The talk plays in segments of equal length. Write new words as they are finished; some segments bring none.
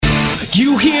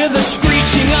You hear the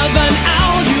screeching of an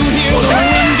owl, you hear the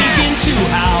wind begin to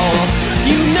howl.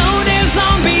 You know there's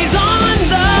zombies on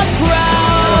the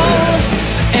prowl.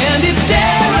 And it's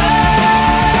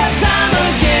terror time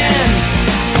again.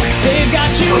 They've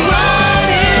got you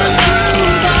running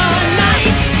through the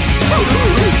night.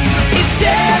 It's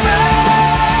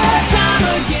terror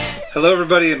time again. Hello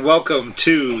everybody and welcome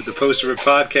to the Poster Rip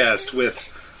Podcast with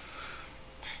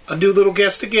a new little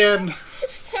guest again.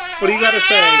 What do you got to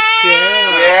say?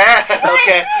 Yeah,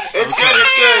 okay. It's good.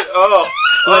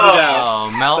 Let it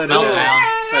out. Meltdown.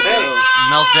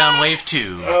 Meltdown Wave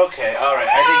 2. Okay, alright.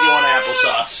 I think you want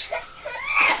applesauce.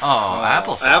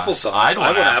 Applesauce. Applesauce. I'd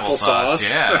want I want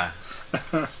applesauce. Yeah.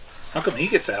 How come he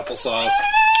gets applesauce?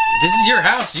 This is your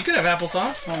house. You could have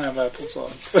applesauce. I don't have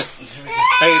applesauce.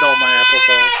 I ate all my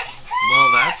applesauce.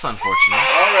 Well, that's unfortunate.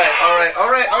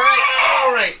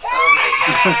 Alright.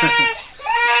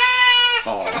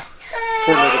 Oh,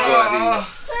 poor little buddy.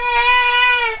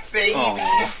 Baby.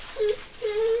 Aw.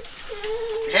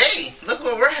 Hey, look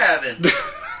what we're having.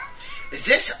 Is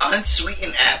this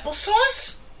unsweetened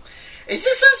applesauce? Is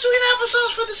this unsweetened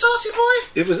applesauce for the saucy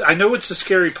boy? It was. I know it's a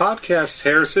scary podcast,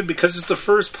 Harrison, because it's the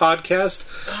first podcast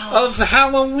of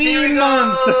Halloween Here we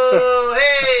month. go.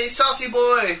 Hey, saucy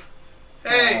boy.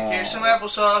 Hey, Aw. here's some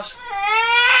applesauce.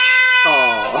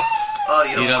 Oh, Oh,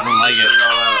 you don't He doesn't want to like spit it.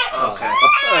 all out.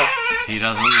 Okay. He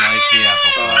doesn't like the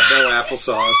applesauce. no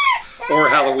applesauce or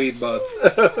Halloween month.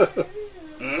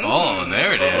 Oh,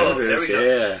 there it Oh, is. there we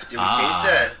go. Yeah, Did we taste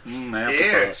that?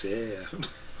 applesauce. Yeah.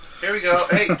 Here we go.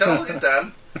 Hey, don't look at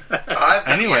them. I've got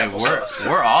the Anyway, applesauce.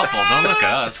 we're awful. Don't look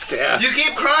at us. Yeah. You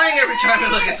keep crying every time you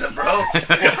look at them, bro.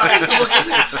 Why are you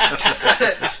looking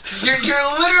at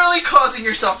you're literally causing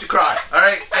yourself to cry. All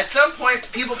right. At some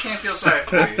point, people can't feel sorry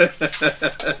for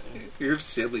you. You're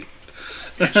silly.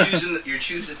 You're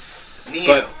choosing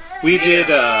Neo. But we did.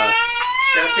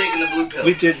 Stop taking the blue pill.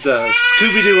 We did the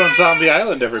Scooby-Doo on Zombie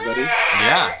Island. Everybody,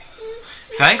 Yeah.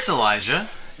 Thanks, Elijah.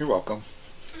 you're welcome.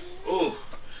 Ooh.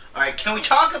 All right. Can we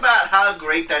talk about how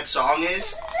great that song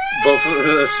is? Both of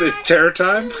us at Terror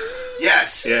Time.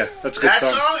 Yes. Yeah, that's a good That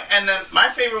song. song, and then my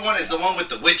favorite one is the one with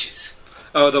the witches.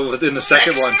 Oh, in the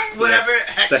second Hex, one, whatever. yeah.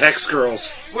 Hex. The Hex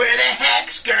Girls. We're the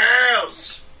Hex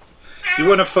Girls. You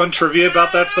want a fun trivia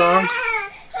about that song?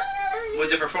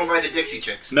 Was it performed by the Dixie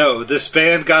Chicks? No, this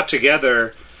band got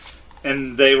together,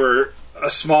 and they were a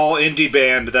small indie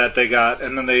band that they got,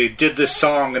 and then they did this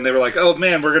song, and they were like, "Oh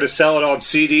man, we're going to sell it on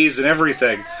CDs and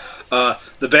everything."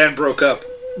 The band broke up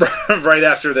right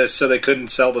after this, so they couldn't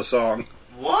sell the song.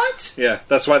 What? Yeah,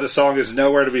 that's why the song is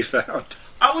nowhere to be found.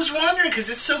 I was wondering because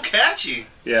it's so catchy.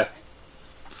 Yeah,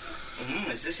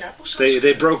 Is this applesauce?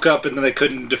 they broke up, and then they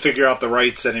couldn't figure out the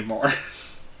rights anymore.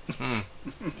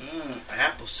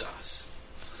 Applesauce.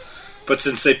 But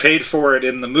since they paid for it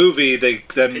in the movie, they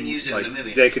then Can use it in the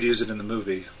movie. They could use it in the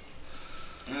movie.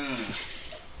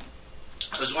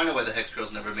 I was wondering why the Hex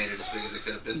Girls never made it as big as it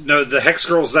could have been. No, the Hex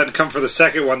Girls then come for the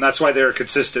second one. That's why they're a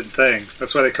consistent thing.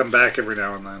 That's why they come back every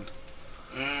now and then.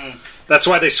 That's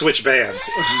why they switch bands.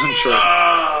 I'm sure.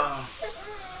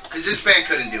 Because this band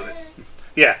couldn't do it.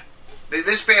 Yeah.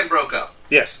 This band broke up.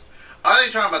 Yes. I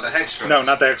think you're talking about the Hex Girls. No,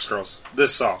 not the Hex Girls.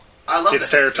 This song. I love It's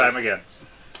the Terror Hex Girls. Time again.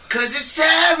 Cause it's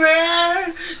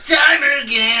terror time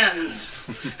again.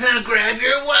 Grab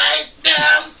your white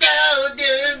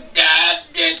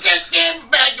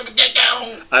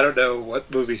I don't know what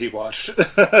movie he watched. I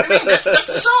mean, that's the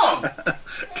song.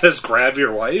 Does Grab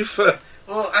Your Wife?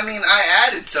 Well, I mean, I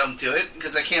added some to it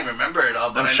because I can't remember it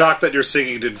all. But I'm I know- shocked that your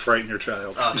singing didn't frighten your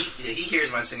child. Oh, he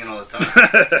hears my singing all the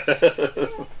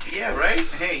time. Yeah, right?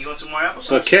 Hey, you want some more applesauce?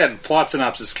 So Ken, plot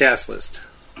synopsis cast list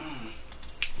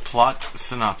Plot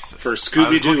synopsis. for I was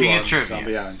Scooby-Doo looking on at trivia.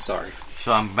 Zombie Island. Sorry.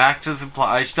 So I'm back to the plot.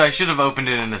 I should have opened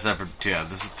it in a separate tab.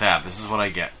 This is what I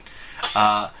get.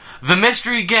 The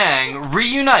Mystery Gang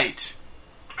reunite.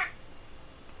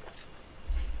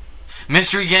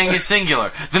 Mystery Gang is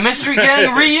singular. The Mystery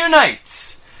Gang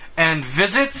reunites and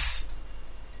visits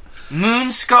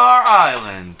Moonscar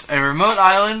Island, a remote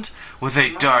island with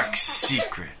a dark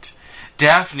secret.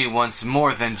 Daphne wants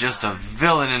more than just a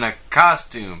villain in a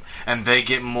costume, and they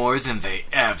get more than they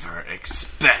ever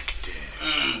expected.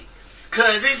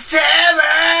 Cause it's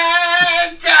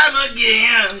terror time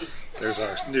again. There's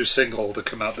our new single to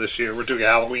come out this year. We're doing a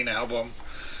Halloween album.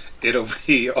 It'll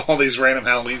be all these random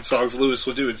Halloween songs Lewis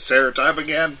will do. It's Terror Time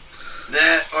again.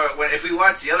 That, or when, if we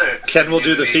watch the other... Ken will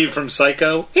do the theme from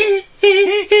Psycho.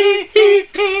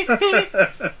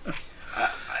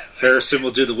 Harrison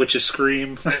will do the witch's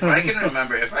scream. If I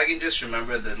can just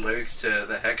remember the lyrics to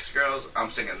the Hex Girls,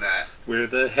 I'm singing that. We're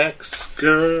the Hex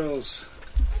Girls,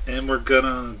 and we're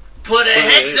gonna Put a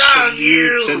hex on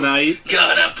you tonight.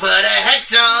 Gonna put a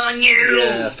hex on you.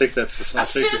 Yeah, I think that's the song. I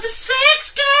said the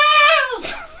sex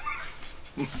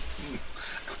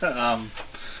girls.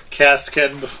 Cast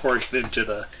Ken before we get into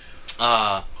the...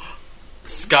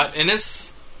 Scott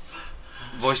Innes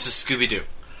voices Scooby-Doo.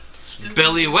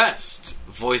 Billy West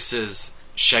voices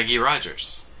Shaggy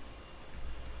Rogers.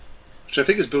 Which I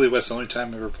think is Billy West's only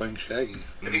time ever playing Shaggy.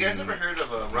 Have you guys ever heard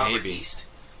of Robert Maybe. East?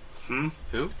 Who?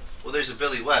 Well, there's a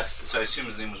Billy West, so I assume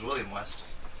his name was William West.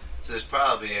 So there's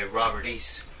probably a Robert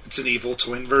East. It's an evil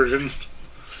twin version.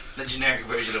 The generic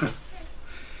version of him.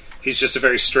 He's just a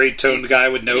very straight-toned guy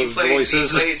with no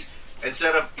voices. He plays,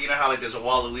 instead of, you know how like there's a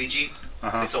Waluigi?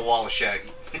 Uh-huh. It's a wall of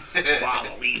Shaggy.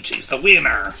 Waluigi's the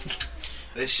winner.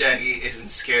 This Shaggy isn't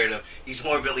scared of... He's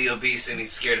morbidly obese and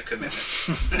he's scared of commitment.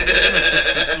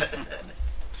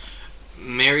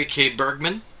 Mary Kay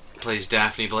Bergman plays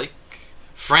Daphne Blake.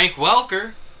 Frank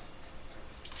Welker,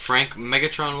 Frank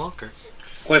Megatron Welker,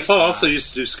 Well, I thought also used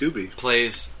to do Scooby.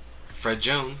 plays Fred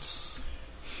Jones.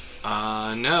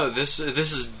 No, this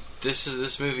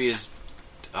movie is.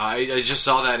 I just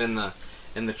saw that in the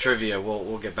trivia.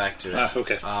 We'll get back to it.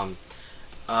 Okay.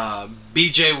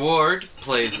 B.J. Ward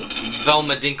plays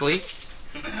Velma Dinkley.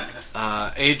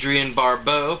 Adrienne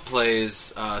Barbeau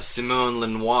plays Simone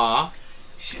Lenoir.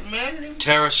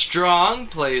 Tara Strong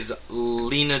plays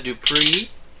Lena Dupree.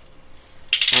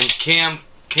 And Cam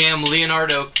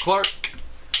Leonardo Clark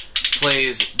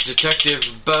plays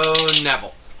Detective Bo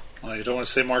Neville. Well, you don't want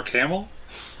to say Mark Hamill?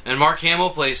 And Mark Hamill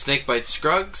plays Snakebite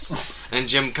Scruggs. And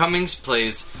Jim Cummings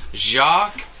plays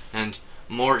Jacques. And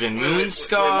Morgan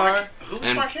Moonscar. Who was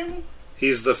and Mark Hamill?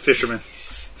 He's the fisherman.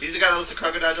 He's the guy that looks like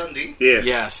Crocodile Dundee? Yeah.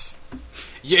 Yes.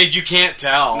 Yeah, you can't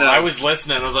tell. No. I was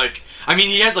listening. I was like, I mean,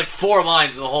 he has like 4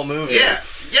 lines in the whole movie. Yeah.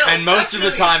 And most that's of the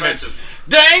really time impressive. it's,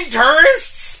 dang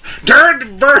tourists!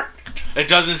 Turn bird! It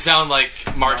doesn't sound like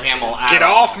Mark Hamill at Get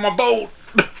all. off my boat!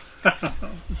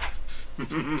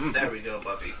 There we go,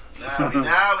 Buppy.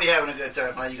 Now we having a good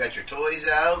time. Huh? You got your toys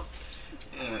out.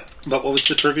 Yeah. But what was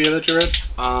the trivia that you read?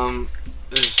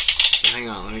 Hang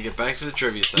on, let me get back to the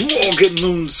trivia section. Morgan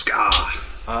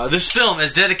Moonscar. This film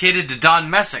is dedicated to Don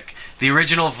Messick, the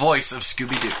original voice of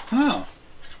Scooby-Doo. Oh.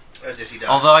 Did he die?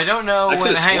 Although I don't know I when.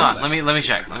 could've Hang sworn on, that. let me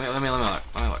check. Let me look.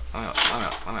 Let me look.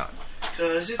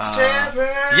 Cause it's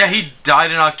terror. Yeah, he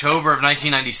died in October of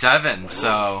 1997,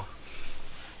 so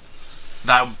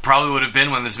that probably would have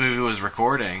been when this movie was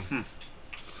recording.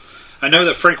 I know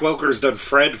that Frank Welker's done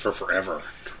Fred for forever.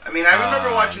 I mean, I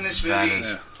remember watching this That movie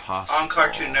is possible. on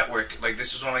Cartoon Network. Like,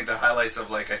 this was one of like, the highlights of,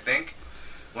 like, I think,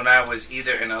 when I was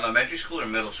either in elementary school or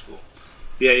middle school.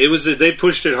 Yeah, it was. They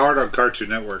pushed it hard on Cartoon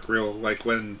Network, like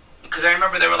when... Because I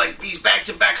remember there were, like, these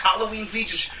back-to-back Halloween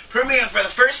features premiering for the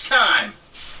first time.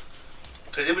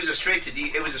 Because it was a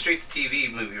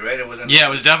straight-to-TV movie, right? It wasn't... Yeah,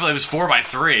 it was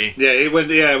 4x3. Yeah, it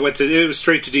was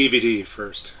straight to DVD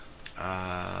first.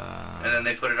 And then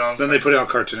they put it on... Then they put it on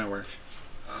Cartoon Network.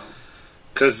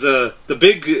 Because Frank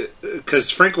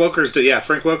Welker's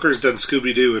done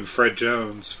Scooby-Doo and Fred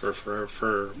Jones for ever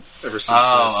since.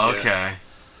 Oh, this, okay.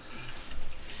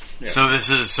 Yeah.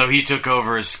 So he took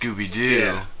over as Scooby-Doo.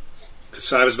 Yeah.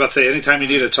 So I was about to say, anytime you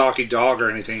need a talking dog or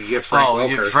anything, you get Frank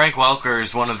Welker. Frank Welker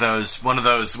is one of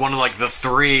like the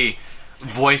 3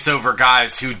 voiceover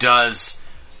guys who does.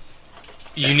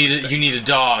 You need a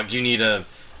dog. You need a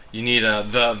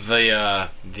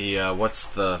what's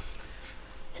the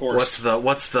Horse.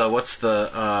 What's the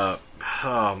oh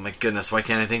my goodness, why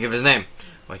can't I think of his name?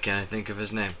 What does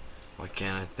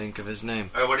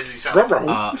he sound Ruh-roh.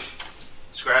 like?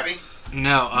 Scrappy?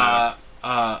 No,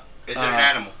 Is it an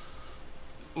animal?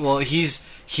 well, he's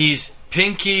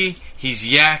Pinky, he's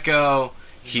Yakko,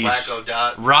 he's Wacko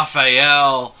Dot.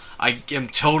 Raphael. I am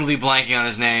totally blanking on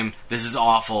his name. This is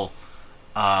awful.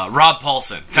 Rob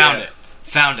Paulson. Found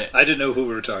it. I didn't know who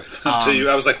we were talking about until you.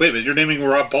 I was like, wait a minute, you're naming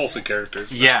Rob Paulson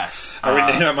characters. Yes.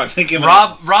 Am I thinking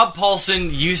Rob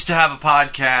Paulson used to have a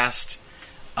podcast.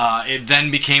 It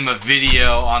then became a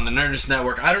video on the Nerdist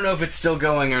Network. I don't know if it's still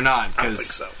going or not. I don't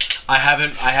think so. I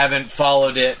haven't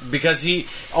followed it because he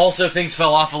also things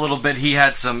fell off a little bit. He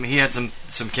had some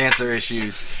cancer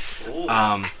issues.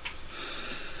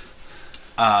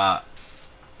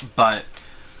 But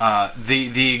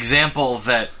the example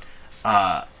that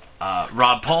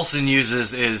Rob Paulson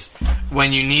uses is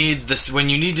when you need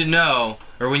to know,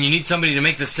 or when you need somebody to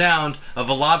make the sound of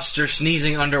a lobster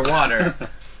sneezing underwater.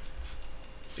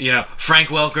 Frank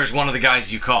Welker's one of the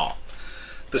guys you call.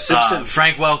 The Simpsons.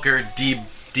 Frank Welker, D.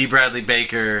 Bradley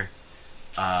Baker.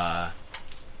 Who's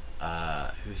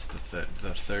the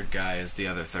third guy? Is the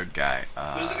other third guy?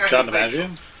 Who's the guy John who played DiMaggio?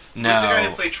 Who's the guy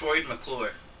who played Troy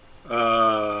McClure?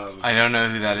 I don't know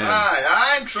who that is.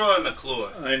 Hi, I'm Troy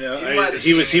McClure. I know. You might have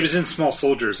He was seen in Small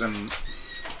Soldiers and.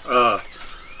 Good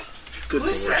Who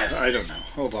is Lord. that? I don't know.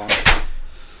 Hold on.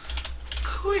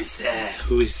 Who is that?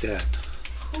 Who is that?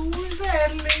 Who is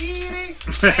that lady?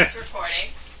 It's recording.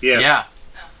 Yes. Yeah.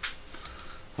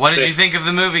 What did Say- you think of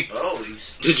the movie? Oh,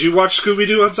 he's... Did you watch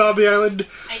Scooby-Doo on Zombie Island?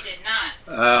 I did not.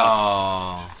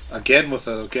 Oh. Again with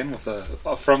a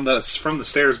from the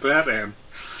stairs Batman.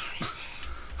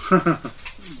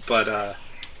 But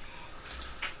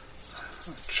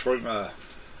Troy,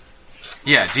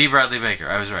 Yeah, D. Bradley Baker.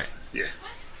 I was right. yeah.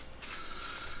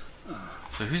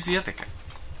 So who's the other guy?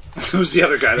 Who's the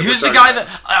other guy? That Who's we're the talking guy about?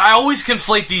 that I always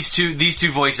conflate these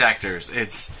two voice actors?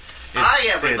 It's Hi,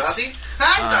 everybody.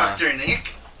 Hi, Dr.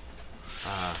 Nick.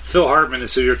 Phil Hartman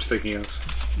is who you're thinking of,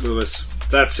 Lewis.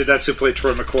 That's who played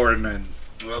Troy McClure and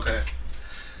Okay.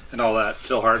 all that.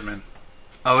 Phil Hartman.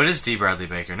 Oh, it is D. Bradley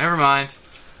Baker. Never mind.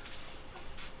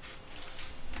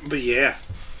 But yeah,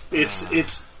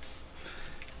 it's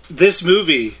this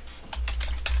movie.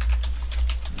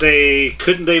 They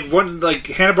wouldn't, like,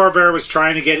 Hanna-Barbera was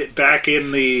trying to get it back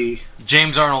in the.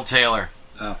 James Arnold Taylor.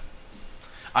 Oh.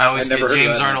 I always I get never heard of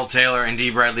James that. Arnold Taylor and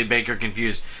D. Bradley Baker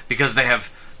confused because they have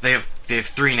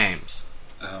three names,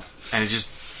 Oh. and it just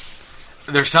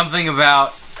there's something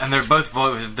about, and they're both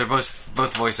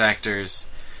voice actors.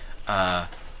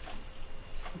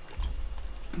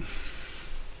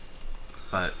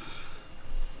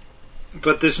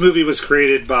 But this movie was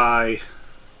created by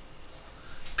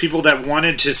people that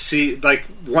wanted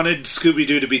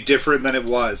Scooby-Doo to be different than it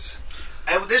was.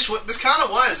 And this kind of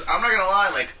was. I'm not gonna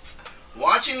lie. Like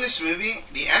watching this movie,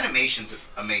 the animation's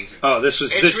amazing. Oh, it's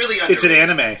really it's an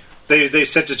underrated. anime. They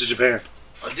sent it to Japan.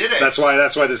 Oh, did it? That's why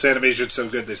this animation's so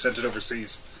good. They sent it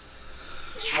overseas.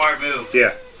 Smart move.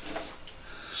 Yeah.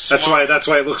 That's Smart.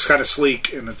 why it looks kind of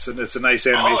sleek and it's a nice animation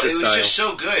Oh, it was style. just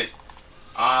so good.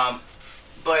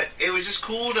 But it was just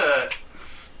cool to.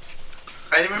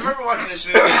 I remember watching this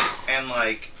movie and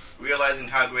like realizing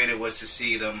how great it was to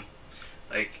see them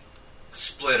like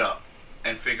split up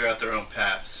and figure out their own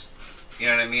paths. You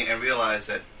know what I mean? And realize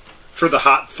that. For the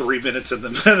hot 3 minutes in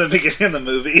the beginning of the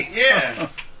movie. Yeah.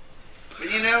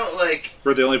 But you know, like.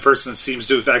 Where the only person that seems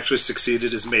to have actually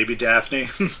succeeded is maybe Daphne.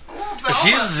 Well,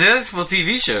 She's a successful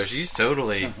TV show. She's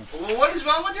totally what is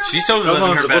wrong with you? she's man? totally living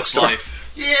owns her a best bookstore. life.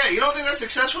 Yeah, you don't think that's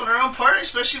successful in our own part,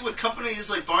 especially with companies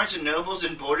like Barnes and Nobles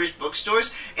and Borders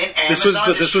bookstores and Amazon. This was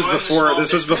destroying the small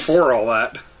business? before all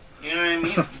that. You know what I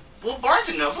mean? Well, Barnes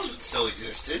and Nobles still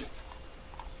existed.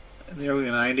 In the early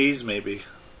 90s, maybe.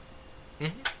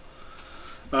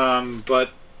 Mm-hmm.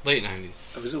 But Late 90s.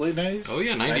 was it late 90s? Oh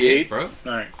yeah, 98, bro.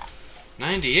 All right.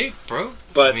 98, bro.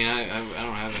 But I mean, I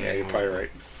don't have any. yeah, you're probably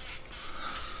right.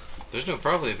 There's no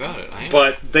probably about it. I am.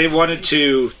 But they wanted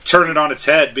to turn it on its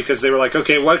head because they were like,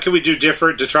 okay, what can we do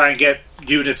different to try and get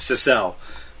units to sell?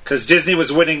 Because Disney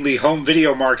was winning the home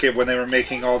video market when they were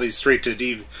making all these straight to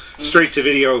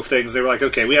video things. They were like,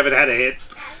 okay, we haven't had a hit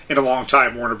in a long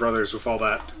time, Warner Brothers, with all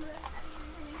that.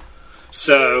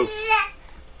 So,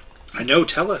 I know,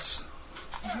 tell us.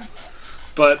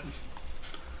 But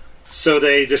so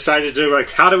they decided to,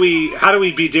 like, how do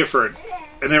we be different?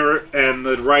 And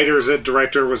the writers and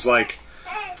director was like,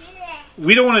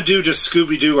 we don't want to do just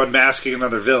Scooby-Doo unmasking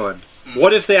another villain.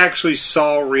 What if they actually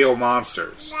saw real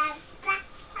monsters?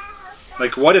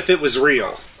 Like, what if it was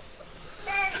real?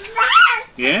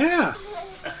 Yeah.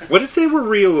 What if they were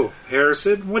real,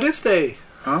 Harrison? What if they...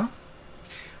 Huh?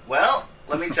 Well,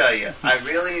 let me tell you, I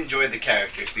really enjoyed the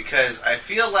characters because I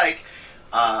feel like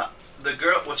the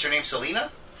girl, what's her name,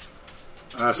 Selena?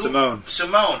 Simone.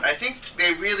 Simone. I think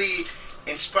they really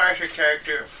inspired her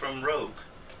character from Rogue.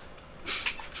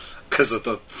 Because of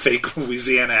the fake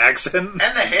Louisiana accent? And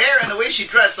the hair and the way she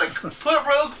dressed. Like, put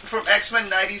Rogue from X-Men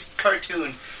 90s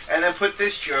cartoon and then put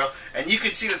this girl, and you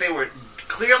could see that they were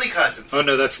clearly cousins. Oh,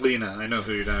 no, that's Lena. I know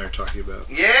who you and I are talking about.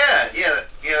 Yeah,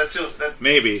 that's who.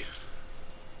 Maybe.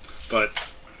 But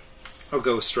I'll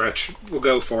go Stretch. We'll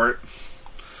go for it.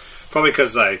 Probably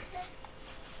because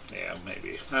yeah,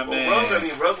 maybe.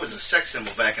 Rogue was a sex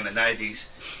symbol back in the 90s.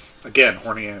 Again,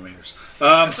 horny animators.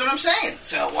 That's what I'm saying.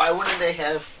 So why wouldn't they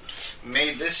have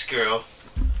made this girl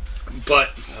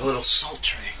But a little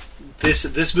sultry?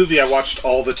 this movie I watched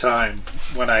all the time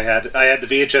when I had the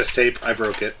VHS tape. I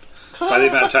broke it by the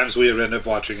amount of times we would end up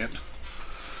watching it,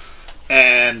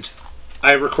 and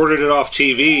I recorded it off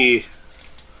TV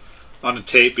on a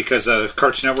tape because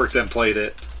Cartoon Network then played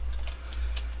it,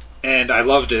 and I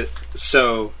loved it.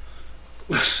 So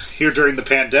here during the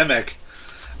pandemic,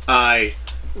 I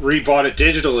rebought it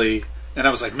digitally, and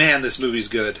I was like, man, this movie's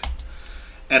good.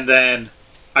 And then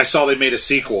I saw they made a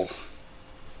sequel.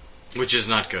 Which is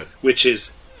not good. which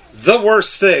is the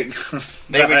worst thing.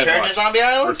 They that I've return to watched. Zombie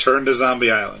Island? Return to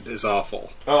Zombie Island is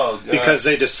awful. Oh, God. Because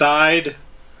they decide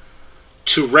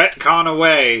to retcon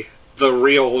away the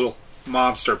real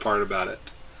monster part about it.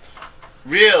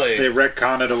 Really? They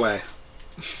retcon it away.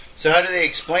 So how do they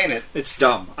explain it? It's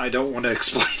dumb. I don't want to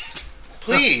explain it.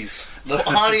 Please. The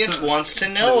audience wants to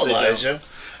know, No, they Elijah.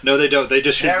 No, they don't. They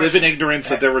just should Never live in seen- ignorance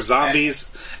that there were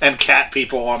zombies and cat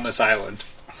people on this island.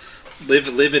 Live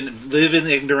in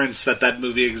ignorance that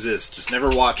movie exists. Just never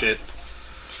watch it.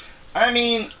 I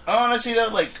mean, honestly though,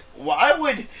 like, why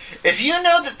would... If you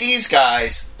know that these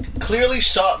guys clearly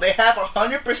saw... They have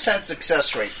 100%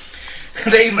 success rate.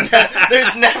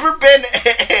 There's never been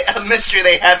a mystery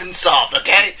they haven't solved,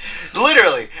 okay?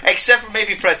 Literally. Except for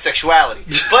maybe Fred's sexuality.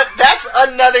 But that's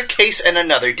another case and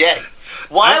another day.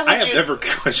 Why would I have you... never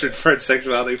questioned Fred's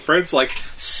sexuality. Fred's like,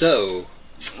 so,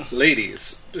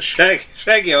 ladies.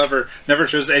 Shaggy, however, never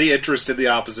shows any interest in the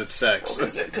opposite sex.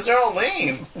 Because they're all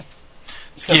lame.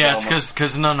 Yeah, it's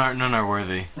because none are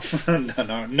worthy.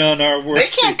 None are worthy. They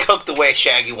can't cook the way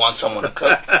Shaggy wants someone to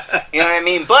cook. You know what I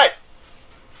mean? But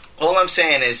all I'm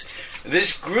saying is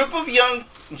this group of young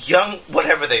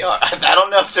whatever they are. I don't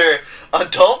know if they're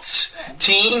adults,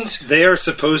 teens. They are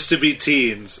supposed to be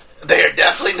teens. They are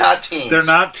definitely not teens. They're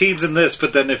not teens in this,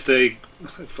 but then if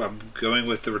I'm going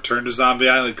with the Return to Zombie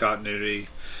Island continuity,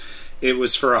 it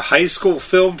was for a high school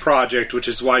film project, which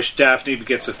is why Daphne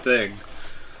gets a thing.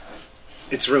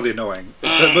 It's really annoying.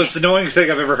 It's the most annoying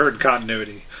thing I've ever heard in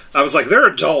continuity. I was like, they're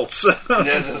adults.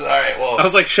 This is, all right, well... I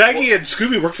was like, Shaggy and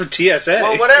Scooby work for TSA.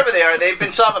 Well, whatever they are, they've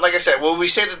been solving, like I said, well, we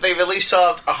say that they've at least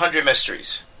solved 100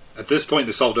 mysteries. At this point,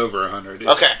 they solved over 100.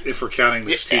 Okay. If we're counting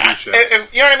the TV shows.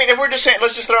 You know what I mean? If we're just saying,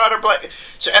 let's just throw out a blank...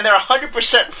 So, and they're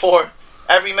 100% for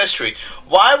every mystery.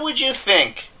 Why would you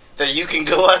think that you can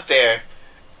go out there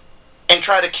and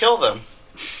try to kill them?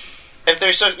 If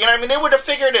they're so... You know what I mean? They would have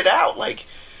figured it out. Like...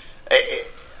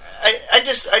 I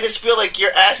just feel like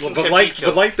you're asking to be killed.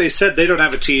 But like they said, they don't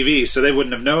have a TV, so they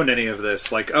wouldn't have known any of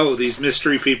this. Like, oh, these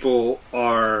mystery people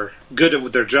are good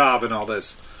at their job and all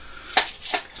this.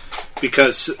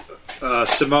 Because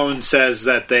Simone says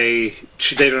that they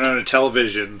don't own a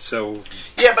television, so...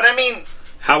 Yeah, but I mean...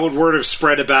 How would word have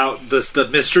spread about the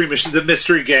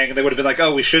mystery gang? And they would have been like,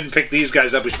 oh, we shouldn't pick these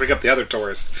guys up, we should pick up the other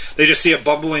tourists. They just see a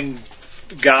bumbling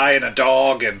guy and a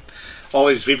dog and... all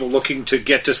these people looking to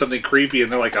get to something creepy, and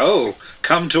they're like, oh,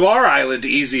 come to our island,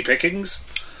 easy pickings.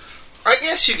 I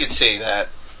guess you could say that.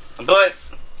 But,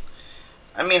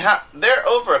 I mean, they're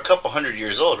over a couple 100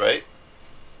 years old, right?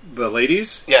 The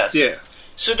ladies? Yes. Yeah.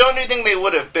 So don't you think they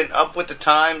would have been up with the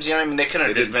times? You know what I mean? They couldn't They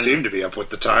have didn't just been... seem to be up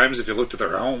with the times if you looked at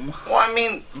their home. Well, I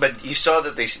mean, but you saw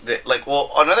that they like,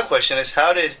 well, another question is,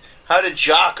 how did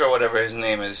Jock, or whatever his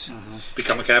name is...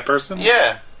 Become a cat person?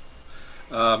 Yeah.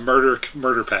 Murder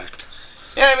pact.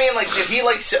 You know what I mean? Like, did he,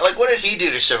 like, what did he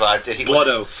do to survive? Did he... Blood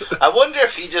oath. I wonder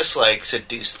if he just, like,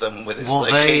 seduced them with his, Well,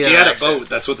 like, they, Cajun He had a accent. boat,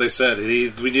 that's what they said.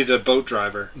 We needed a boat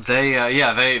driver. They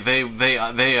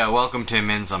welcomed him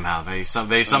in somehow. They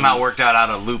somehow worked out how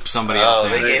to loop somebody else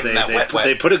in. They gave him that wet.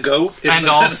 They put a goat in And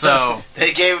the... also,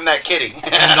 They gave him that kitty.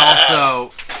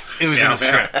 it was in the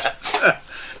script.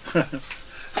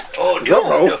 Oh,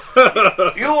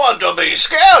 you want to be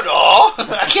scared, oh?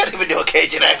 I can't even do a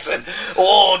Cajun accent.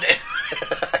 Oh,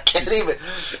 I can't even.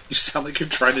 You sound like you're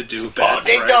trying to do a bad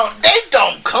They Frank.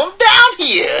 don't come down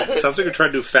here. Sounds like you're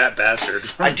trying to do fat bastard.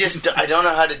 I don't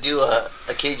know how to do a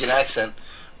Cajun accent,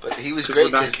 but he was Because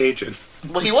great. we're not Cajun.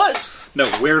 Well, he was. No,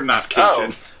 we're not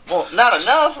Cajun. Oh, well, not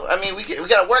enough. I mean, we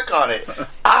got to work on it.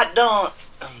 I don't.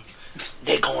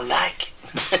 They gonna like.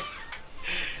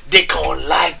 They gonna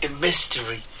like the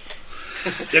mystery.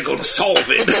 They're going to solve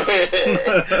it.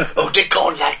 Oh, they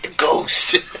gonna like the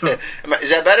ghost. Is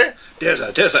that better? There's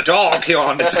a dog here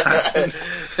on this island.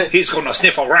 He's going to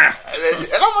sniff around.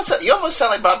 You almost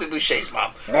sound like Bobby Boucher's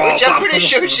mom, which I'm pretty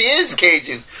sure she is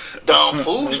Cajun. Don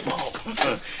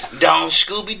Foosball. Don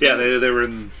Scooby-Doo. Yeah, they were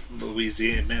in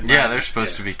Louisiana. Yeah, they're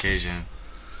supposed to be Cajun.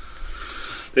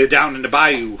 They're down in the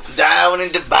bayou. Down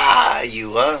in the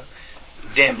bayou, huh?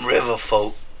 Them river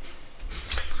folk.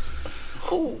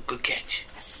 Ooh, good catch.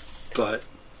 But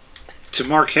to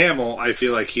Mark Hamill, I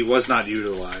feel like he was not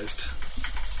utilized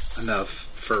enough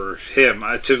for him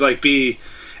to like be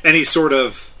any sort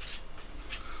of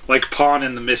like pawn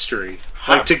in the mystery.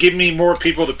 Like to give me more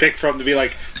people to pick from to be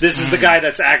like, this is the guy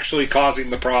that's actually causing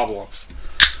the problems.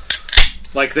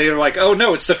 Like they are like, oh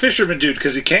no, it's the fisherman dude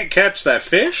because he can't catch that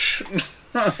fish.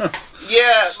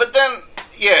 Yeah, but then,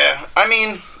 yeah, I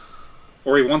mean...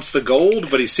 Or he wants the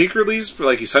gold, but he's secretly,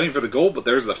 like, he's hunting for the gold, but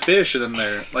there's the fish, and then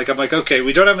they're, like, I'm like, okay,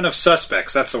 we don't have enough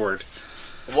suspects, that's the word.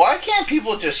 Why can't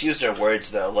people just use their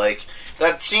words, though? Like,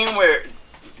 that scene where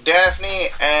Daphne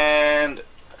and...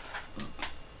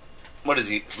 What is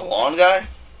he? The lawn guy?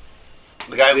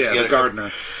 The guy who's the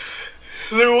gardener.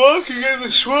 They're walking in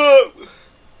the swamp.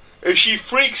 And she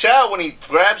freaks out when he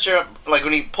grabs her, like,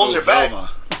 when he pulls her back.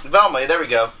 Velma, there we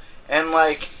go. And,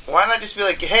 like, why not just be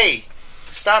like, hey,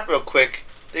 stop real quick.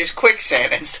 There's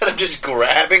quicksand. Instead of just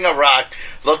grabbing a rock,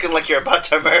 looking like you're about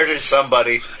to murder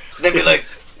somebody. Then be like...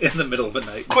 In the middle of the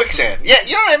night. Quicksand. Yeah,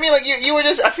 you know what I mean? Like, you were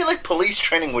just... I feel like police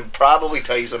training would probably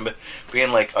tell you something,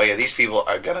 being like, oh yeah, these people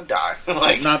are gonna die.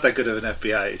 Like, he's not that good of an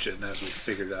FBI agent, as we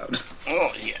figured out.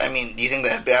 Well, I mean, do you think the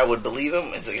FBI would believe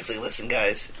him? It's like, listen,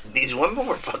 guys, these women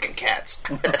were fucking cats.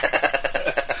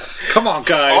 Come on,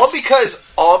 guys.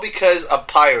 All because a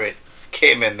pirate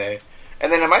came in there.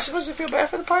 And then am I supposed to feel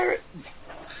bad for the pirate?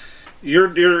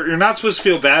 You're not supposed to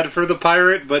feel bad for the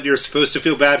pirate, but you're supposed to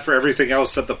feel bad for everything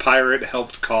else that the pirate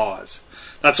helped cause.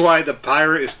 That's why the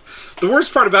pirate... The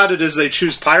worst part about it is they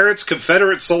choose pirates,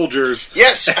 Confederate soldiers...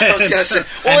 Yes, I was going to say...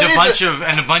 Well,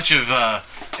 and a bunch of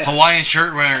Hawaiian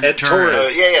shirt wearing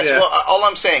tourists. Yeah. Well, all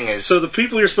I'm saying is... So the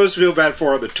people you're supposed to feel bad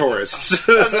for are the tourists.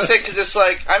 I was going to say, because it's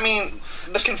like, I mean,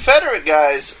 the Confederate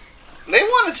guys... They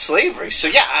wanted slavery, so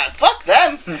yeah, fuck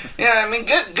them. Yeah, I mean,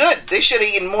 good. They should have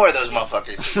eaten more of those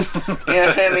motherfuckers. You know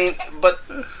what I mean? But,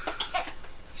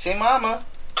 say mama.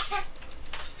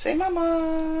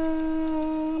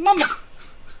 Mama.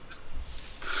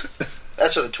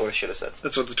 That's what the tourist should have said.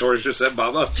 That's what the tourist just said,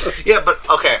 mama. Yeah, but,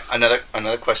 okay,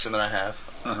 another question that I have.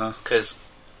 Uh-huh. Because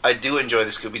I do enjoy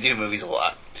the Scooby-Doo movies a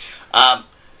lot. I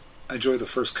enjoy the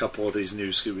first couple of these new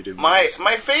Scooby-Doo movies.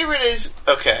 My favorite is,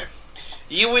 okay...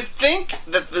 You would think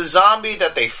that the zombie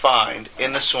that they find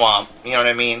in the swamp, you know what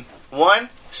I mean? One,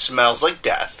 smells like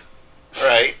death,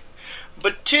 right?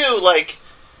 But two, like,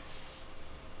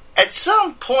 at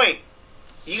some point,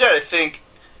 you gotta think,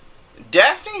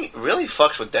 Daphne really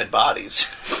fucks with dead bodies.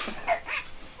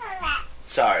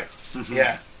 Sorry. Mm-hmm.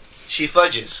 Yeah. She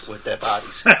fudges with dead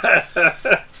bodies.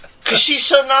 Because she's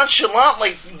so nonchalant,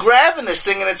 like, grabbing this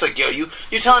thing, and it's like, yo, you're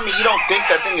telling me you don't think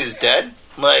that thing is dead?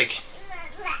 Like...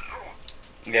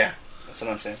 Yeah, that's what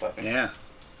I'm saying, Poppy. Yeah.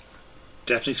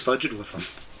 Daphne's fudged with them.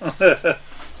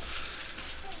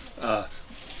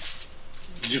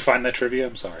 Did you find that trivia?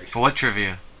 I'm sorry. What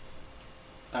trivia?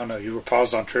 I don't know. You were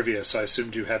paused on trivia, so I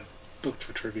assumed you had booked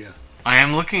for trivia. I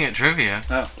am looking at trivia.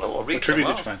 Oh. Well, what trivia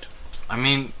did you find? I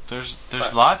mean, there's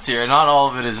lots here. Not all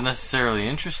of it is necessarily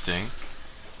interesting.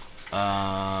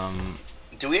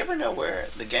 Do we ever know where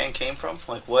the gang came from?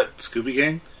 Like, what? Scooby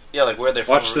Gang? Yeah, like where they're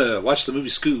from. Watch the movie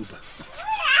Scoob.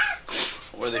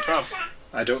 Where are they from?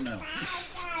 I don't know.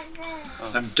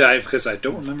 I'm dying because I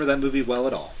don't remember that movie well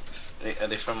at all. Are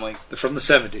they from like... They're from the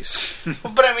 70s.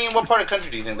 But I mean, what part of the country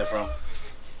do you think they're from?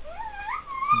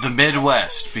 The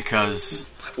Midwest, because...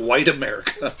 White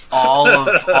America.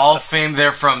 all fame,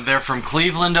 they're from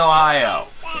Cleveland, Ohio.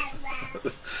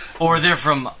 Or they're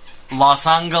from Los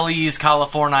Angeles,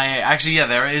 California. Actually, yeah,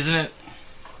 there isn't it?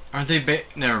 Aren't they?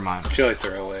 Never mind. I feel like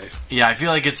they're LA. Yeah, I feel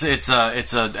like it's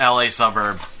a LA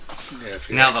suburb. Yeah,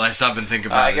 now that I stop and think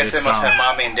about it, I guess they must have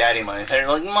mommy and daddy money. They're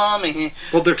like, mommy.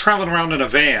 Well, they're traveling around in a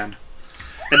van,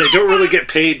 and they don't really get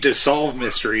paid to solve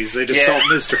mysteries. They just solve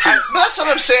mysteries. That's what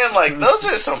I'm saying. Like, those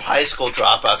are some high school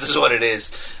dropouts. Is what it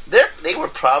is. They were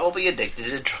probably addicted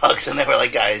to drugs, and they were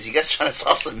like, guys, you guys trying to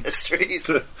solve some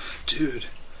mysteries? Dude,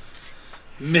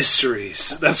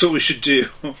 mysteries. That's what we should do.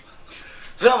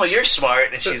 Velma, you're smart,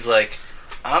 and she's like,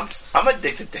 I'm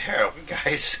addicted to heroin,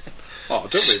 guys. Oh,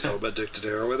 don't make Velma addicted to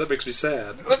heroin. That makes me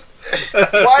sad.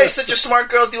 Why is such a smart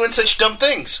girl doing such dumb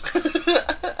things?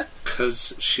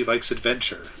 Because she likes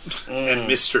adventure and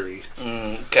mystery.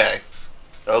 Okay.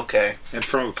 And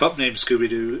from a pup named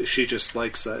Scooby-Doo, she just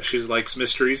likes that. She likes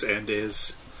mysteries and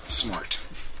is smart.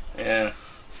 Yeah.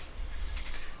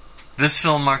 This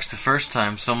film marks the first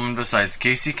time someone besides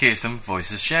Casey Kasem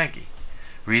voices Shaggy.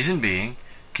 Reason being,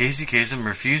 Casey Kasem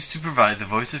refused to provide the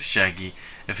voice of Shaggy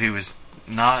if he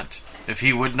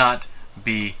would not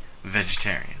be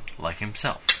vegetarian, like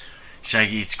himself.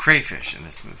 Shaggy eats crayfish in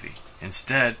this movie.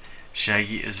 Instead,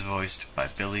 Shaggy is voiced by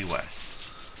Billy West.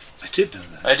 I did know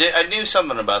that. I knew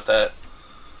something about that.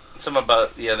 Something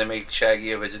about, they make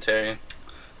Shaggy a vegetarian.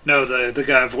 No, the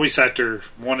guy, voice actor,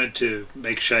 wanted to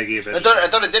make Shaggy a vegetarian. I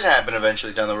thought it did happen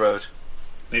eventually down the road.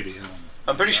 Maybe.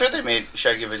 I'm pretty sure they made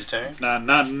Shaggy a vegetarian.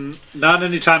 Not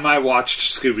any time I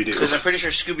watched Scooby-Doo. Because I'm pretty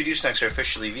sure Scooby-Doo snacks are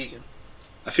officially vegan.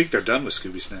 I think they're done with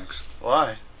Scooby snacks.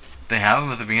 Why? They have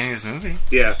them at the beginning of this movie.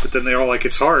 Yeah, but then they're all like,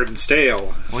 it's hard and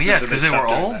stale. Well, yeah, because they were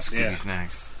old Scooby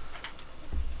snacks.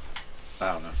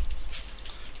 I don't know.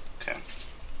 Okay.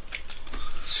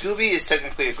 Scooby is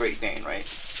technically a Great Dane, right?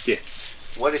 Yeah.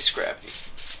 What is Scrappy?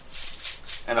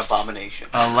 An abomination.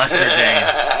 A lesser Dane.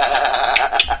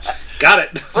 Got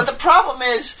it. But the problem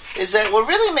is that what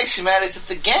really makes you mad is that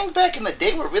the gang back in the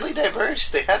day were really diverse.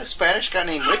 They had a Spanish guy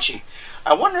named Richie.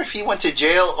 I wonder if he went to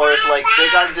jail or if like they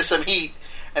got into some heat,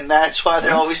 and that's why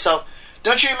they're always so.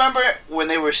 Don't you remember when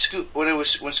they were when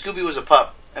Scooby was a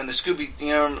pup and the Scooby, you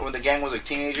know, when the gang was like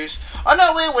teenagers? Oh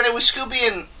no, wait, when it was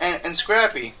Scooby and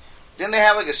Scrappy, didn't they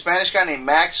have like a Spanish guy named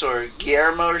Max or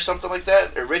Guillermo or something like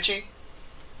that, or Richie?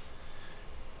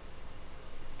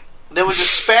 There was a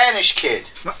Spanish kid.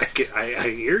 I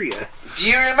hear you. Do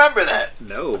you remember that?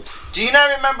 No. Do you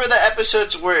not remember the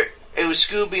episodes where it was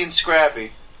Scooby and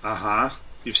Scrappy? Uh-huh.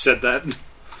 You've said that.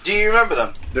 Do you remember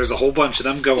them? There's a whole bunch of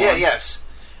them. Go on. Yeah, yes.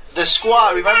 The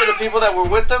squad, remember the people that were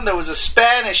with them? There was a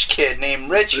Spanish kid named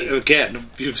Richie. Again,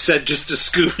 you've said just a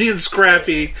Scooby and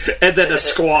Scrappy and then a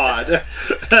squad.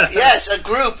 Yes, a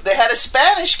group. They had a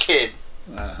Spanish kid.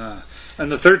 Uh-huh. And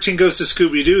the 13 Goes to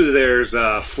Scooby-Doo, there's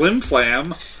Flim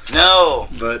Flam. No.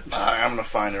 But I'm going to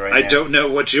find it right now. I don't know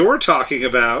what you're talking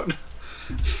about.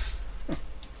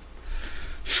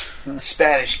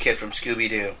 Spanish kid from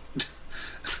Scooby-Doo.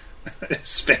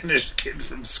 Spanish kid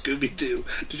from Scooby-Doo.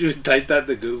 Did you type that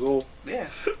to Google? Yeah.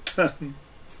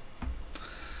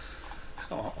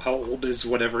 How old is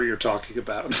whatever you're talking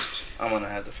about? I'm going to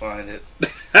have to find it.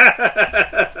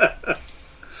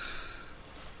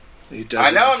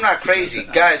 I know I'm not crazy.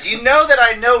 Guys, you know that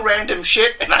I know random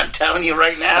shit, and I'm telling you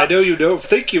right now. I know you don't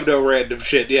think you know random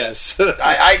shit, yes.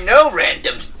 I know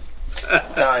random.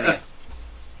 I'm telling you.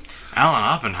 Alan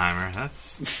Oppenheimer.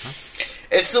 That's.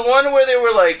 It's the one where they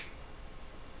were like.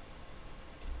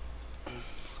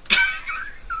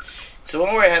 It's the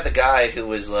one where I had the guy who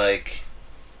was like.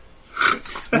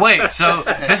 Wait, so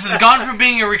this has gone from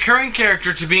being a recurring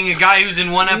character to being a guy who's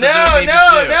in one episode.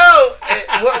 No.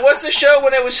 What's the show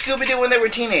when it was Scooby-Doo when they were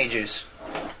teenagers?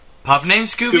 Pup named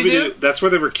Scooby-Doo? That's where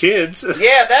they were kids.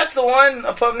 Yeah, that's the one.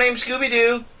 A pup named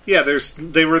Scooby-Doo. Yeah,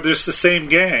 they were just the same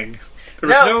gang. There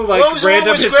was no like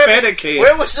random Hispanic kid.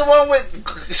 Where was the one with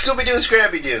Scooby-Doo and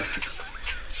Scrappy-Doo?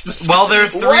 Well, there are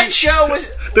three. What show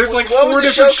was? There's like 4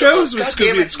 different shows with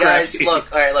Scooby and Scrappy. Guys,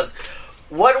 look. All right, look.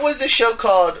 What was the show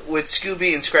called with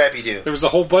Scooby and Scrappy-Doo? There was a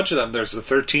whole bunch of them. There's the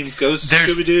 13th Goes to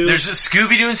Scooby-Doo. There's a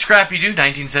Scooby-Doo and Scrappy-Doo,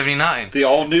 1979. The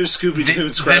all-new Scooby-Doo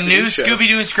and Scrappy-Doo The new show.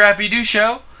 Scooby-Doo and Scrappy-Doo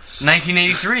show,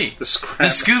 1983. The Scrappy.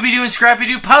 Scooby-Doo and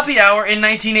Scrappy-Doo Puppy Hour in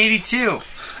 1982.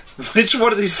 Which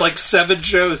one of these, like, 7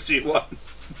 shows do you want?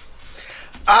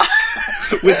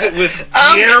 With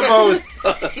Guillermo. Yo,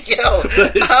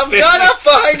 I'm gonna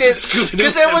find it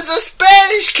because there was a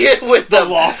Spanish kid with them.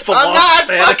 I'm not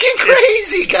Spanish fucking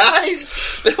crazy, guys.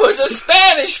 There was a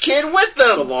Spanish kid with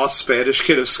them. The lost Spanish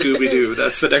kid of Scooby-Doo.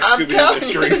 That's the next I'm Scooby-Doo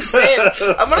telling mystery.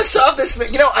 you, I'm gonna solve this.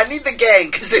 You know, I need the gang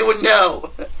because they would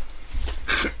know.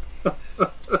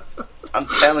 I'm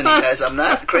telling you guys, I'm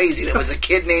not crazy. There was a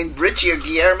kid named Richie or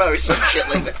Guillermo or some shit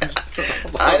like that.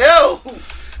 I know.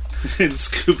 In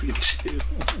Scooby-Doo.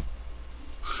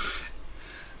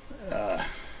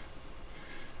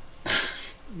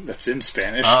 That's in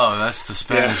Spanish. Oh, that's the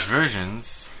Spanish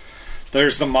versions.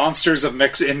 There's the Monsters of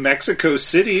in Mexico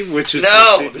City, which is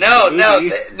no.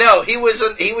 He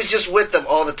was just with them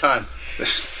all the time.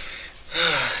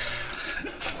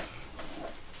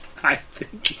 I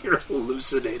think you're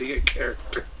hallucinating a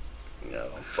character. No,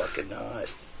 I'm fucking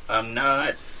not. I'm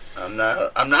not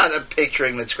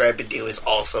picturing that Scrappy-Doo is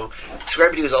also not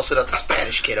the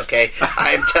Spanish kid, okay?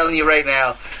 I'm telling you right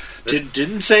now.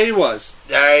 Didn't say he was.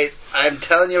 Alright, I'm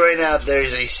telling you right now,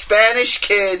 there's a Spanish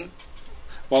kid.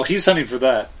 Well, he's hunting for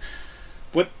that.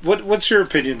 What's your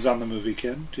opinions on the movie,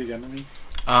 Ken? Do you got any?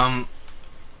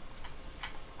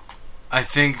 I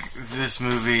think this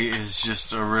movie is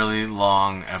just a really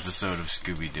long episode of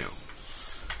Scooby-Doo.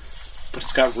 But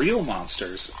it's got real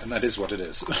monsters, and that is what it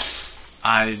is. The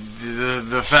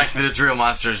fact that it's real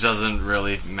monsters doesn't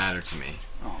really matter to me.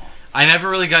 Oh. I never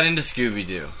really got into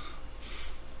Scooby-Doo.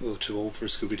 A little too old for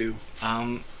Scooby-Doo.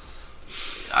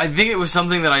 I think it was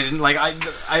something that I didn't like.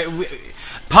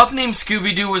 Pup Named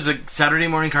Scooby-Doo was a Saturday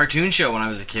morning cartoon show when I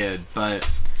was a kid, but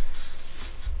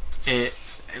it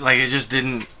just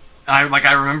didn't. I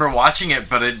remember watching it,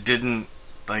 but it didn't.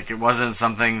 It wasn't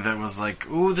something that was like,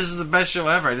 ooh, this is the best show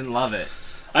ever. I didn't love it.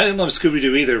 I didn't love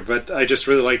Scooby-Doo either, but I just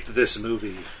really liked this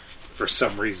movie for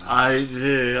some reason. I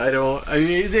don't. I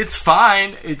mean, it's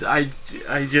fine. I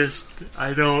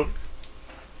don't.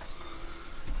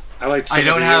 I like. I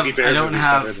don't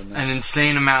have an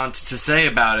insane amount to say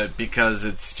about it because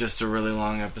it's just a really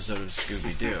long episode of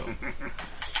Scooby-Doo.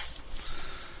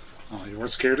 Oh, you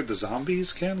weren't scared of the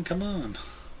zombies, Ken? Come on.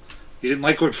 You didn't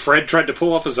like when Fred tried to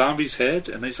pull off a zombie's head,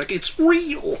 and he's like, "It's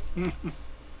real."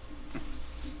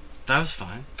 That was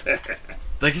fine.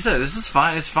 Like you said, this is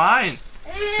fine. It's fine.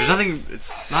 There's nothing.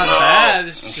 It's not bad.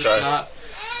 It's just not.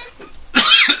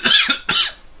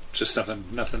 Just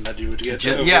nothing that you would get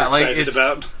excited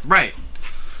about. Right.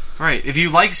 If you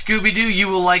like Scooby-Doo, you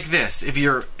will like this. If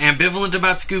you're ambivalent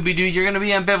about Scooby-Doo, you're going to be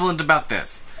ambivalent about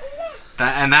this.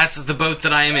 And that's the boat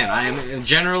that I am in. I am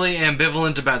generally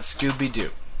ambivalent about Scooby-Doo.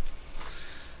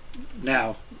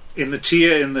 Now, in the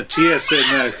TS, in the Did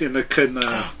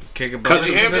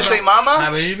you hear him say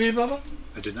 "Mama"?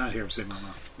 I did not hear him say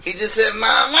 "Mama." He just said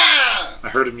 "Mama." I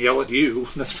heard him yell at you.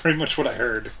 That's pretty much what I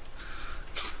heard.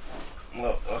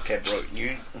 Well, okay, bro.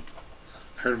 You I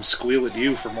heard him squeal at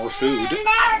you for more food.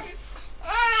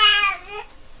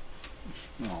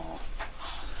 Aww.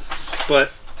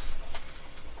 But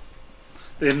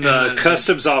in the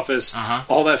customs office,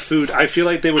 all that food, I feel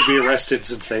like they would be arrested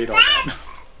since they ate all that.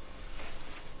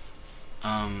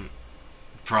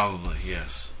 Probably,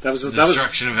 yes. That was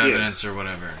destruction of evidence or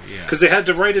whatever. Yeah, because they had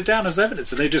to write it down as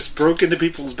evidence, and they just broke into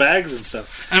people's bags and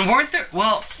stuff. And weren't there?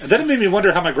 Well, and then it made me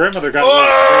wonder how my grandmother got.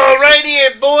 Oh, right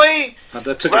here, boy!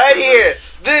 That took right here,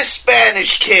 this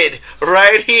Spanish kid,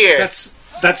 right here. That's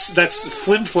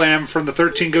Flim Flam from the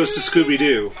 13 Ghosts of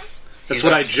Scooby-Doo. That's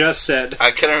what I just said.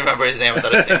 I couldn't remember his name. I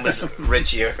thought his name was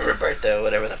Richie or Roberto,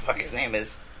 whatever the fuck his name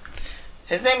is.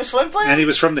 His name is Flim Flam? And he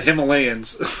was from the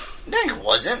Himalayas. No, he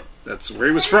wasn't. That's where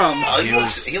he was from. Oh,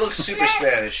 he looks super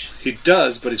Spanish. He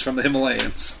does, but he's from the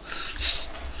Himalayas.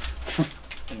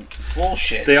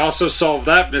 Bullshit. They also solved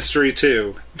that mystery,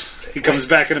 too. He comes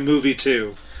back in a movie,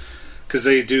 too. Because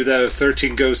they do the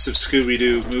 13 Ghosts of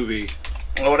Scooby-Doo movie.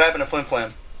 Well, what happened to Flim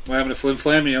Flam? What happened to Flim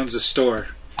Flam? He owns a store.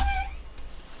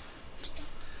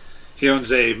 He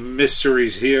owns a mystery...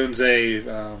 He owns a...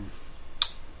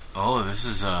 this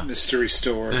is a... mystery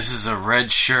store. This is a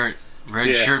red shirt,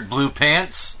 blue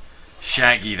pants.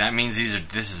 Shaggy, that means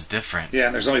this is different. Yeah,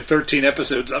 and there's only 13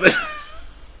 episodes of it.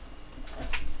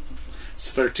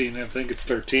 It's 13, I think it's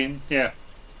 13. Yeah.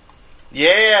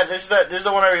 Yeah, this is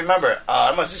the one I remember.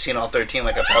 I must have seen all 13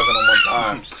 like 1,001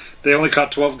 times. They only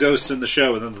caught 12 ghosts in the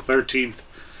show, and then the 13th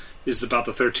is about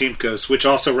the 13th ghost, which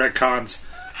also retcons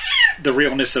the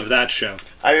realness of that show.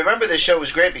 I remember this show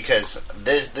was great because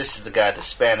this is the guy, the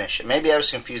Spanish. Maybe I was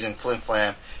confusing Flim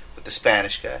Flam with the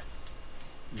Spanish guy.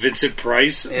 Vincent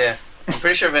Price? Yeah. I'm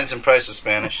pretty sure Vincent Price was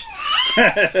Spanish. Or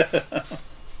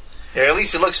at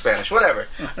least he looks Spanish. Whatever.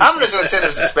 I'm just going to say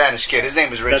there's a Spanish kid. His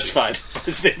name is Richie. That's fine.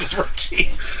 His name is Richie.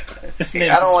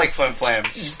 I don't like Flim Flam.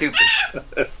 It's stupid.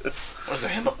 What does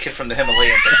a kid from the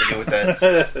Himalayas have to do with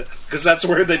that? Because that's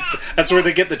where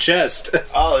they get the chest.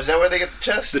 Oh, is that where they get the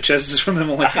chest? The chest is from the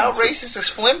Himalayas. How racist is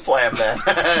Flim Flam, then?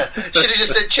 Should have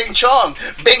just said Ching Chong,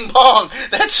 Bing Bong.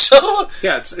 That's so...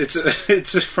 Yeah,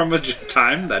 it's from a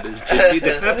time that didn't need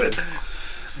to happen.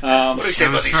 What do you say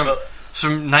about these...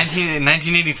 From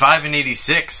 1985 and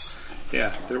 86.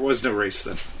 Yeah, there was no race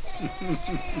then.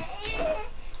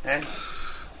 Hey?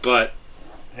 But...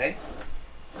 Hey?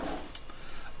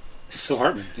 Phil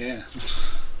Hartman, yeah.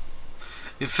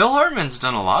 Phil Hartman's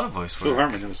done a lot of voice work. Phil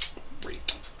Hartman was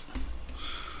great.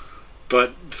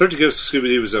 But 30 Ghosts of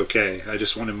Scooby-Doo was okay. I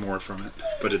just wanted more from it.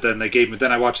 But then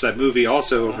I watched that movie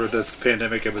also over the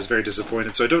pandemic and was very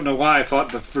disappointed. So I don't know why I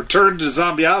thought the Return to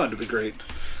Zombie Island would be great.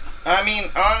 I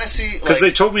mean, honestly... Because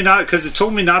it told me not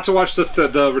to watch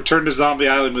the Return to Zombie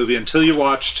Island movie until you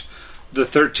watched the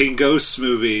 13 Ghosts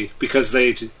movie. Because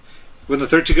when the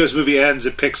 13 Ghosts movie ends,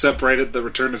 it picks up right at the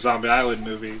Return to Zombie Island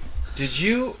movie. Did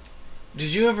you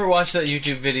ever watch that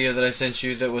YouTube video that I sent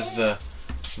you that was the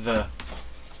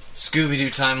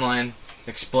Scooby-Doo timeline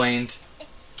explained?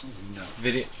 No.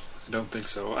 Video? I don't think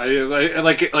so. I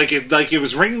it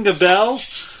was ringing a bell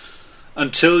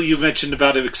until you mentioned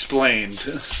about it explained.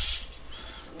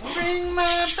 Ring my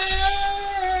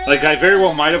bell. Like, I very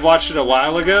well might have watched it a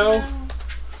while ago.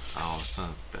 Oh, it's not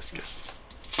biscuit.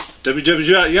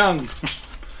 WW.Young.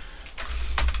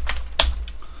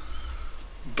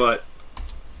 But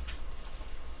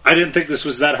I didn't think this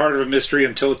was that hard of a mystery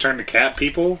until it turned to cat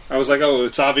people. I was like, oh,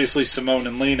 it's obviously Simone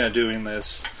and Lena doing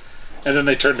this. And then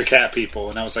they turned to cat people.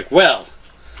 And I was like, well,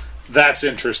 that's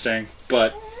interesting.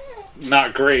 But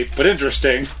not great, but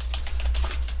interesting.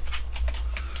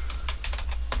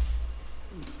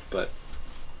 But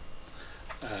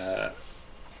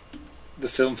the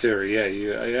film theory,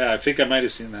 yeah, I think I might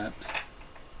have seen that.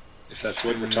 If that's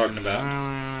what we're talking about.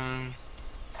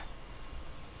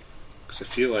 Because I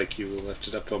feel like you left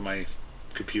it up on my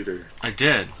computer. I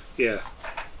did. Yeah.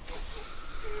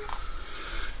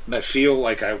 And I feel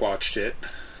like I watched it.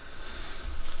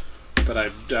 but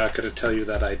I'm not going to tell you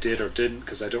that I did or didn't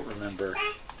because I don't remember.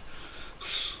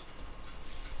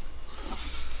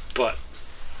 But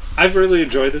I've really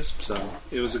enjoyed this, so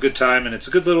it was a good time, and it's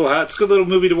a good little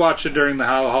movie to watch during the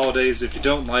holidays if you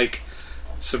don't like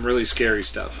some really scary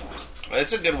stuff.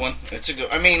 It's a good one.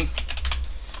 I mean,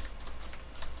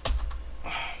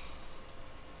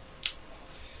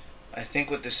 I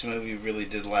think what this movie really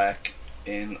did lack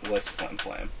in was Flim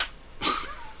Flam.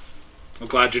 I'm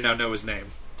glad you now know his name.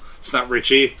 It's not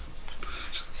Richie.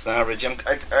 It's not Richie.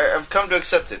 I've come to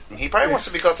accept it. He probably wants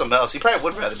to be called something else. He probably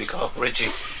would rather be called Richie.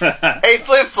 Hey,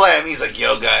 Flim Flam. He's like,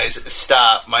 yo, guys,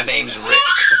 stop. My name's Rick.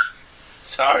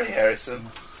 Sorry, Harrison.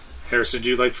 Harrison, do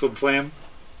you like Flim Flam?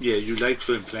 Yeah, you like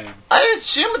Flim Flam. I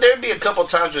assume there'd be a couple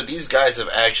times where these guys have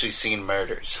actually seen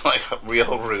murders, like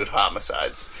real rude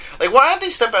homicides. Like, why aren't they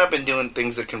stepping up and doing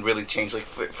things that can really change, like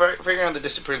figuring out the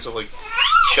disappearance of like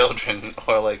children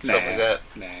or like stuff like that?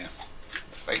 Nah.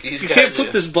 Like these You guys can't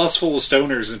put this bus full of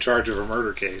stoners in charge of a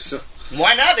murder case.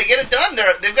 Why not? They get it done.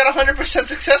 They've got a 100%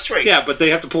 success rate. Yeah, but they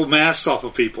have to pull masks off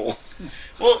of people.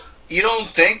 Well, you don't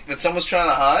think that someone's trying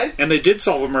to hide? And they did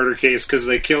solve a murder case because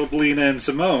they killed Lena and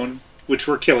Simone, which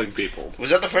were killing people.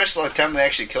 Was that the first time they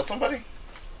actually killed somebody?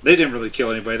 They didn't really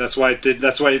kill anybody. That's why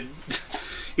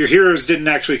your heroes didn't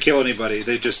actually kill anybody.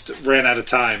 They just ran out of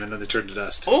time and then they turned to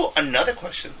dust. Oh, another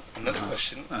question.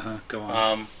 Go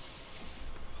on.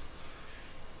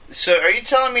 So are you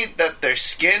telling me that their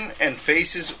skin and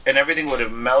faces and everything would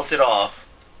have melted off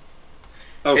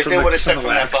if they would have stepped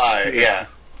from that fire? Yeah.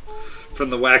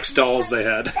 From the wax dolls they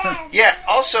had. Yeah,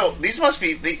 also, these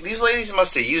ladies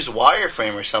must have used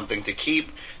wireframe or something to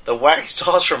keep the wax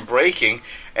dolls from breaking,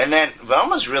 and then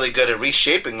Velma's really good at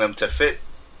reshaping them to fit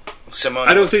Simone.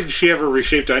 I don't think she ever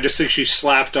reshaped it. I just think she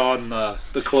slapped on the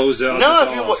clothes on the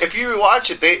dolls. if you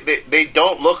rewatch it, they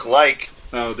don't look like...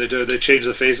 Oh, they do? They change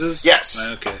the faces? Yes.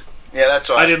 Okay. Yeah, that's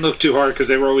why. I didn't look too hard because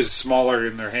they were always smaller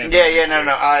in their hands. Yeah, no.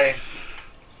 I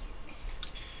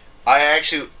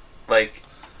actually, like...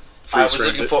 I was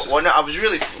really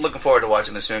looking forward to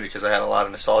watching this movie because I had a lot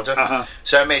of nostalgia. Uh-huh.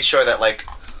 So I made sure that, like,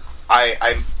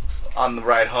 I on the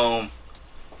ride home,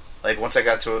 like, once I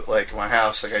got to, like, my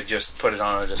house, like, I just put it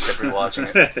on and I just kept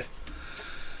rewatching it.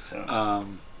 So.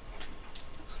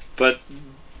 But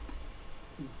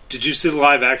did you see the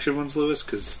live action ones, Lewis?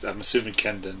 Because I'm assuming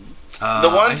Ken didn't.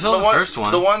 I saw the first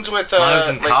one. The ones with... when I was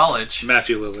in college.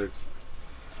 Matthew Lillard.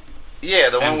 Yeah,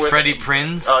 the one with... Freddie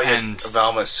Prinze and...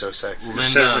 Velma's so sexy.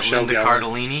 Linda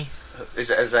Cardellini. Is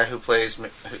that who plays...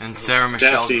 And Sarah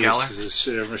Michelle Daphne Gellar. is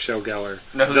Sarah Michelle Gellar.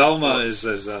 No, Velma is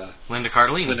Linda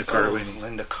Cardellini. Linda Cardellini. Oh,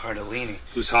 Linda Cardellini.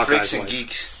 Who's Hawkeye's Freaks and wife.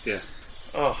 Geeks. Yeah.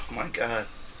 Oh, my God.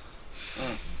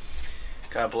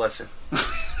 God bless her.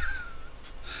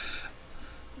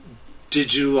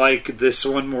 Did you like this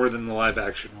one more than the live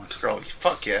action one? Oh,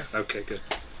 fuck yeah. Okay, good.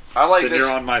 I like then this.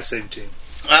 You're on my same team.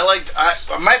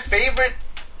 My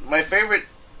favorite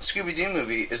Scooby-Doo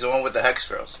movie is the one with the Hex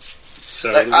Girls.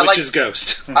 So, Like, which is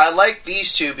Ghost? I like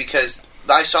these two because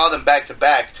I saw them back to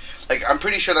back. Like, I'm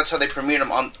pretty sure that's how they premiered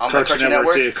them on the Cartoon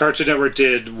Network. Cartoon Network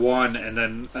did one, and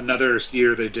then another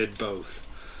year they did both.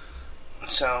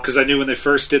 So, because I knew when they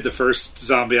first did the first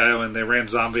Zombie Island, they ran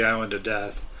Zombie Island to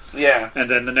death. yeah. And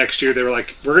then the next year they were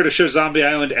like, we're going to show Zombie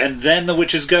Island and then The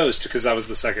Witch's Ghost, because that was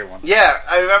the second one. Yeah,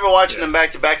 I remember watching them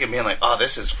back to back and being like, oh,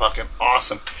 this is fucking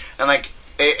awesome. And, like,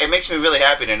 it makes me really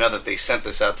happy to know that they sent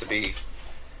this out to be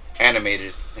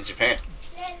animated in Japan.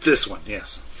 This one,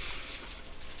 yes.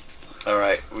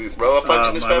 Alright, we row up punch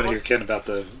in this I want bad to boy? hear Ken about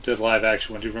the live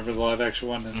action one. Do you remember the live action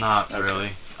one? Not Okay. really.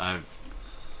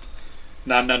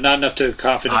 Not enough to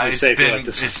confidently say you like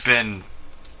this one. It's been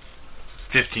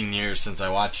 15 years since I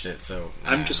watched it, so...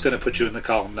 I'm just going to put you in the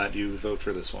column that you vote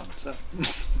for this one. So,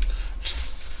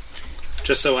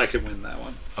 just so I can win that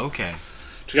one. Okay.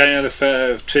 Do you got any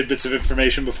other tidbits of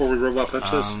information before we robot punch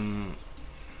this? Um,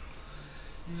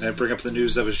 Can I bring up the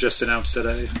news that was just announced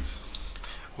today?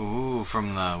 Ooh,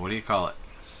 from the... What do you call it?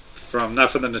 Not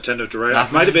from the Nintendo Direct. Not It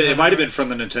from might have the been. It Nintendo might have been from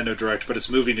the Nintendo Direct, but it's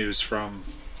movie news from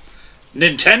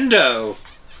Nintendo.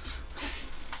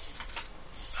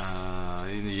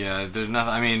 Yeah, there's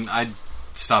nothing... I mean, I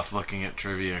stopped looking at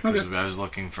trivia because Okay. I was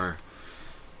looking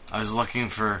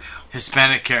for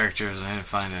Hispanic characters and I didn't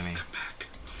find any.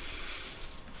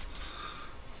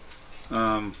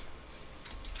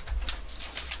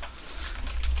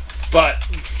 But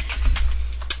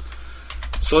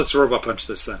so let's robot punch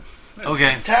this then.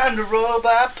 Okay. Time to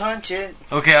robot punch it.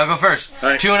 Okay, I'll go first. All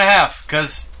right. 2.5,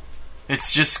 because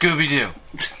it's just Scooby-Doo.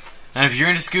 And if you're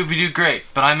into Scooby-Doo, great.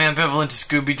 But I'm ambivalent to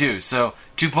Scooby-Doo, so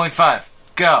 2.5.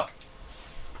 Go.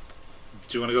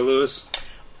 Do you want to go, Lewis?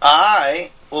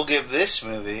 I will give this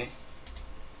movie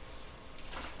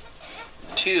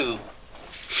 2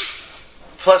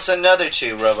 plus another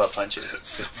 2 robot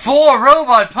punches. 4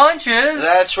 robot punches.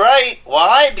 That's right.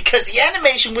 Why? Because the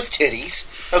animation was titties.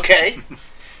 Okay.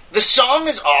 The song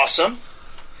is awesome.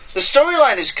 The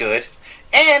storyline is good.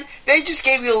 And they just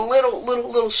gave you a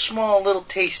little small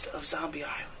taste of Zombie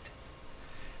Island.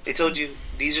 They told you,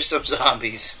 these are some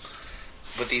zombies,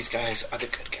 but these guys are the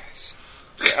good guys.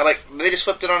 They just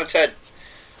flipped it on its head.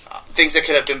 Things that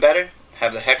could have been better,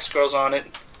 have the Hex Girls on it,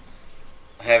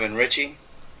 having Richie.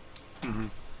 Mm-hmm.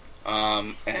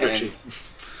 And, Richie.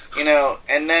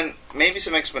 and then maybe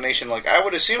some explanation, I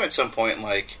would assume at some point,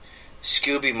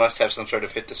 Scooby must have some sort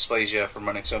of hip dysplasia from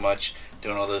running so much,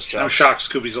 doing all those jumps. I'm shocked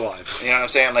Scooby's alive. You know what I'm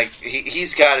saying?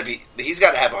 He's got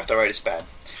to have arthritis bad.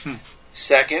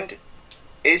 Second,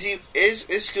 is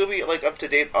Scooby up to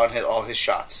date on all his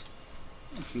shots?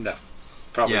 No,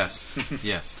 probably.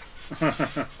 Yes.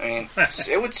 I mean,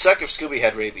 it would suck if Scooby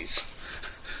had rabies.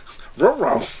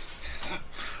 Ruh-roh.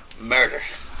 Murder.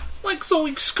 Like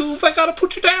Zoink Scoob, I gotta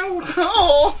put you down.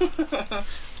 Oh.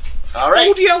 All right.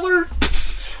 Old Yeller.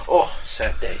 Oh,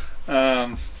 sad day.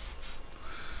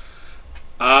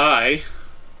 I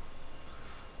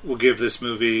will give this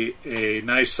movie a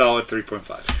nice solid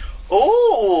 3.5.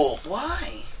 Oh,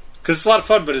 why? Because it's a lot of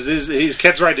fun, but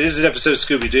Ken's right, it is an episode of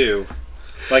Scooby-Doo.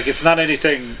 It's not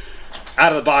anything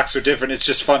out of the box or different, it's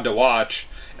just fun to watch.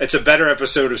 It's a better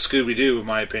episode of Scooby-Doo, in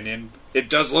my opinion. It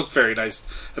does look very nice.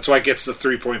 That's why it gets the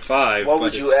 3.5. What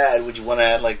would you add? Would you want to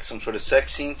add some sort of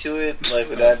sex scene to it?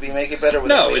 Would that make it better?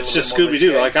 No, it's just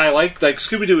Scooby-Doo. I like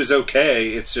Scooby-Doo is okay.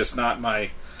 It's just not my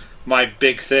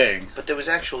big thing. But there was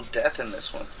actual death in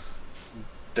this one.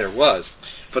 There was,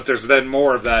 but there's then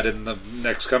more of that in the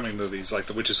next coming movies, like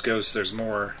The Witch's Ghost. There's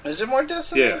more. Is there more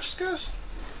deaths in The Witch's Ghost?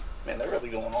 Man, they're really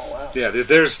going all out. Yeah,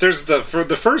 there's the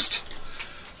first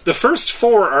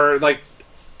 4 are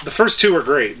the first 2 are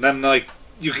great, and then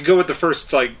you can go with the first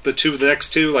the next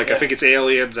 2 I think it's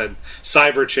Aliens and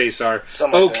Cyber Chase are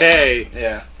okay.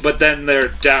 Yeah, but then they're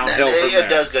downhill from there. It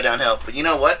does go downhill, but you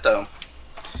know what though?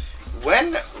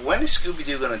 When is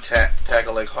Scooby-Doo going to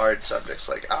tackle hard subjects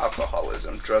like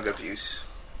alcoholism, drug abuse,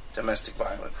 domestic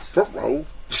violence? Bro.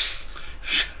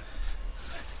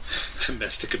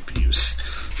 Domestic abuse.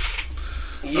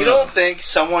 You don't think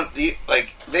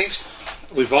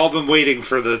We've all been waiting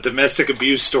for the domestic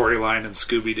abuse storyline in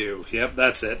Scooby-Doo. Yep,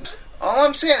 that's it. All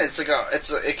I'm saying,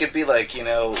 it could be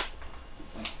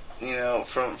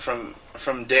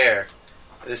from Dare.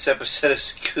 This episode of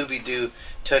Scooby-Doo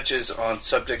touches on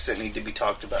subjects that need to be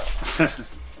talked about.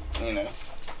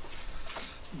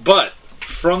 But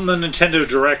from the Nintendo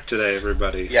Direct today,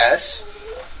 everybody. Yes.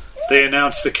 They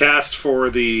announced the cast for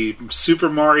the Super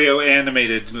Mario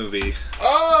animated movie.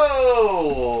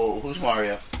 Oh, who's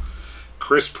Mario?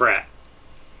 Chris Pratt.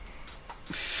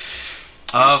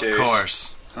 Of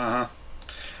course. Uh-huh.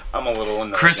 I'm a little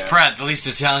annoyed. Chris Pratt, the least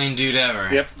Italian dude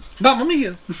ever. Yep. Mamma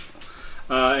mia.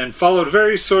 And followed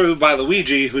very slowly by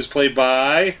Luigi, who's played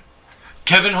by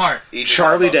Kevin Hart.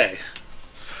 Charlie Day.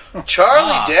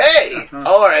 Charlie Day.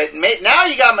 All right, now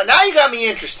you got me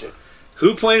interested.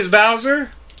 Who plays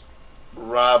Bowser?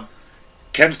 Rob.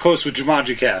 Ken's close with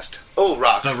Jumanji cast. Oh,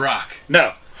 Rock. The Rock.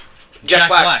 No. Jack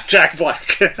Black. Jack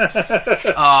Black.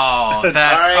 Oh,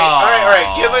 that's all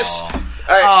right. Give us. All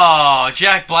right. Oh,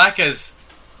 Jack Black as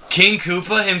King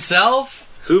Koopa himself.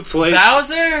 Who plays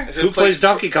Bowser? Who plays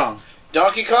Donkey Kong?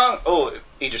 Donkey Kong? Oh,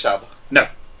 Idris Elba. No.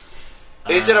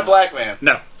 Is it a black man?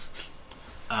 No.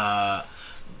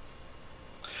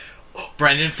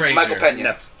 Brendan Fraser. Michael Pena.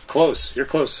 No. Close. You're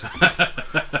close.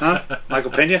 Huh?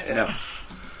 Michael Pena? Yeah. No.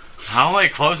 How am I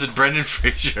close at Brendan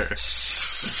Fraser?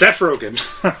 Seth Rogen.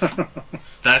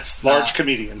 That's large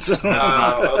comedians. Okay.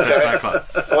 That's not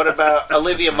close. What about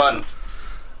Olivia Munn?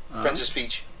 Princess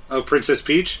Peach. Oh, Princess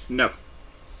Peach? No.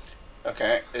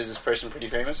 Okay. Is this person pretty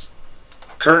famous?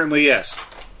 Currently, yes.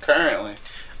 Currently.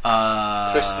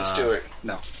 Kristen Stewart.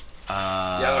 No.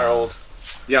 Young or old?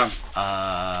 Young.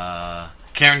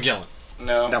 Karen Gillan.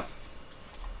 No. No.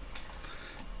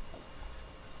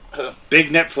 Big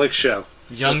Netflix show.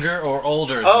 Younger or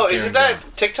older? Oh, is it that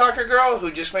TikToker girl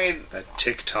who just made that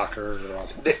TikToker girl?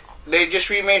 They just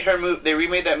remade her movie. They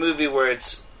remade that movie where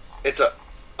it's a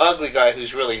ugly guy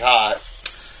who's really hot.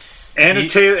 Anna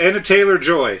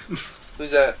Taylor-Joy.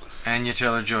 Who's that? Anya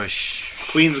Taylor-Joy.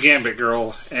 Queen's Gambit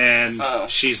girl, and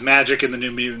she's Magic in the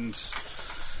New Mutants.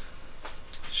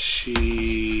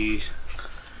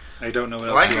 I don't know what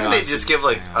else. Why couldn't they just give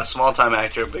a small time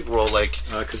actor a big role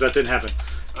because that didn't happen.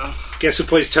 Guess who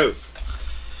plays Toad?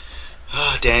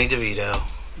 Danny DeVito.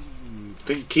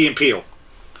 Think Key and Peele.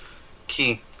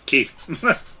 Key. She's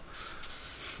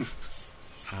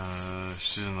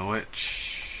in The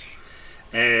Witch.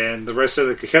 And the rest of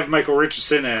the Kevin Michael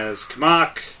Richardson as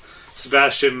Kamak,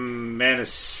 Sebastian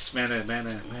Manacelio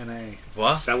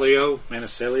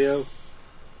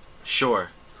Sure.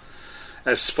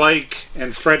 as Spike,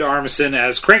 and Fred Armisen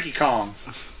as Cranky Kong.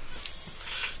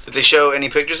 Did they show any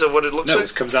pictures of what it looks No, like?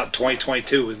 it comes out in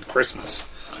 2022 in Christmas.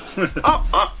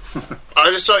 I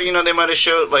just thought, they might have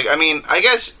showed, I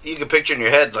guess you could picture in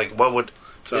your head, what would...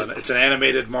 It's an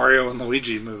animated Mario and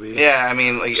Luigi movie. Yeah, I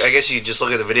guess you just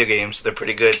look at the video games. They're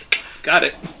pretty good. Got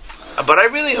it. But I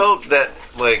really hope that,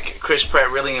 Chris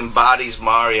Pratt really embodies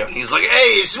Mario. And he's like, hey,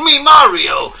 it's me,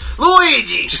 Mario!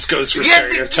 Luigi! Just goes for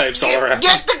stereotypes all around.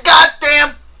 Get the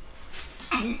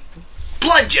goddamn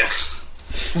plunger!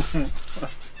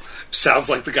 Sounds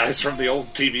like the guys from the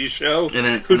old TV show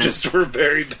who just were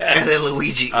very bad. And then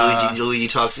Luigi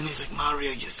talks, and he's like,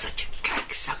 Mario, you're such a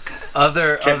cocksucker.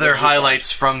 Other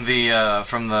highlights from the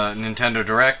Nintendo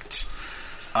Direct: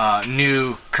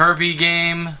 new Kirby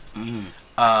game,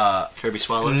 Kirby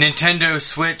Swallow, Nintendo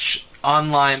Switch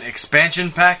Online expansion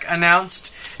pack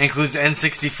announced, includes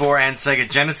N64 and Sega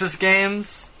Genesis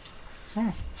games.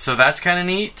 So that's kind of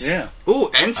neat. Yeah. Ooh,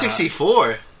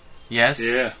 N64. Yes.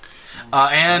 Yeah.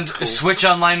 And Cool. Switch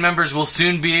Online members will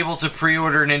soon be able to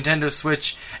pre-order Nintendo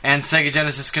Switch and Sega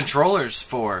Genesis controllers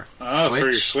for Switch. For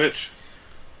your Switch.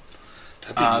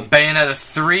 That'd be neat. Bayonetta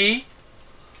 3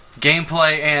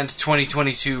 gameplay and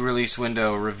 2022 release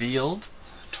window revealed.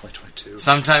 2022.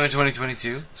 Sometime in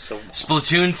 2022. So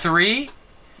Splatoon 3.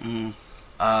 And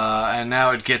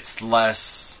now it gets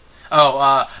less.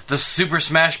 The Super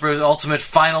Smash Bros. Ultimate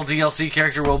Final DLC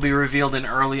character will be revealed in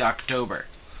early October.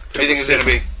 Who do you think it's going to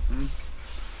be?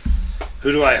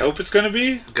 Who do I hope it's going to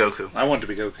be? Goku. I want it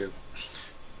to be Goku.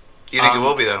 You think it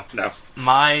will be, though? No.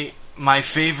 My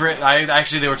favorite...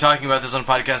 they were talking about this on a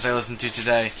podcast I listened to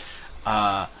today.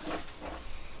 I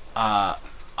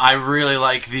really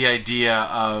like the idea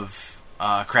of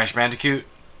Crash Bandicoot.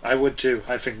 I would too.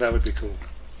 I think that would be cool.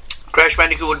 Crash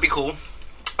Bandicoot would be cool.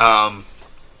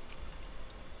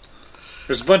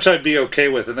 There's a bunch I'd be okay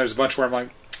with, and there's a bunch where I'm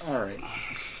like, alright.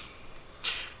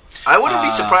 I wouldn't be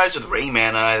surprised with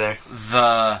Rayman either.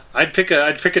 I'd pick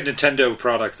a Nintendo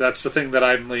product. That's the thing that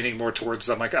I'm leaning more towards.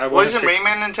 I'm like, Wasn't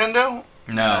Rayman Nintendo?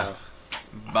 No.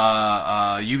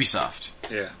 Ubisoft.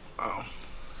 Yeah. Oh.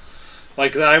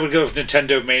 I would go with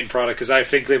Nintendo main product because I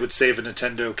think they would save a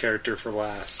Nintendo character for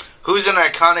last. Who's an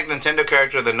iconic Nintendo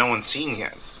character that no one's seen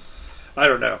yet? I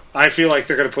don't know. I feel like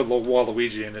they're going to put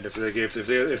Waluigi in it if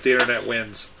the internet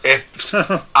wins. If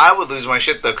I would lose my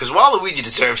shit though, because Waluigi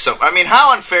deserves some. I mean,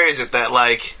 how unfair is it that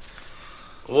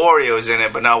Wario's in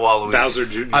it, but not Waluigi? Bowser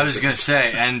Jr. I was going to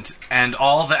say, and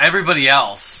everybody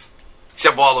else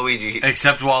except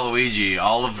Waluigi,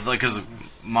 all of because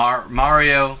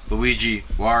Mario, Luigi,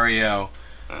 Wario,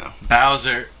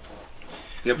 Bowser.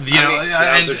 Yep.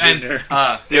 Bowser Jr.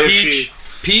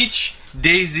 Peach,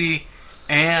 Daisy,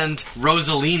 and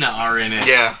Rosalina are in it.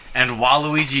 Yeah. And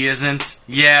Waluigi isn't.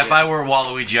 Yeah, if I were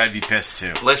Waluigi, I'd be pissed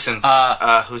too. Listen,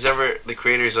 who's ever the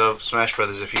creators of Smash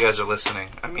Brothers, if you guys are listening,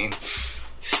 I mean,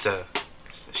 just a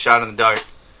shot in the dark.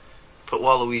 Put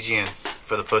Waluigi in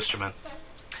for the posterman.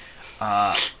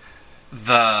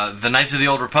 The Knights of the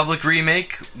Old Republic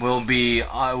remake will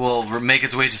make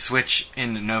its way to Switch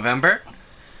in November.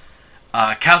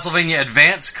 Castlevania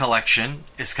Advance Collection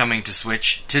is coming to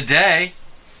Switch today.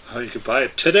 Oh, you could buy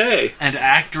it today. And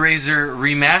ActRaiser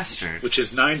Remastered, which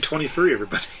is $9.23,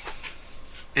 everybody,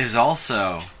 is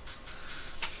also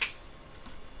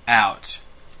out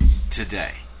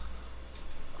today.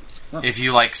 Huh. If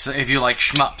you like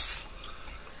shmups,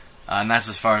 and that's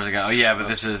as far as I go. Oh yeah, but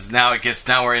this is now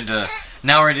we're into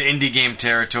indie game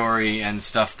territory and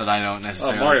stuff that I don't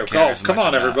necessarily. Mario Golf! Come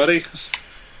on, everybody.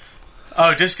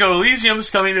 Oh, Disco Elysium is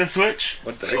coming to Switch.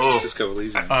 What the heck is Disco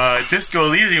Elysium? Disco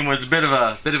Elysium was a bit of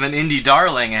an indie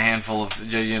darling a handful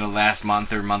of last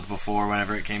month or month before,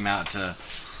 whenever it came out to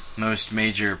most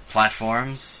major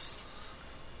platforms.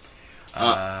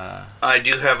 I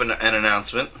do have an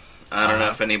announcement. I don't know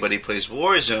if anybody plays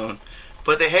Warzone,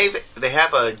 but they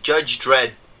have a Judge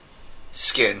Dredd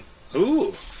skin.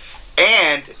 Ooh.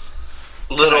 And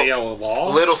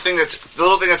little thing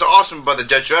that's awesome about the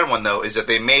Judge Dredd one though is that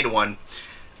they made one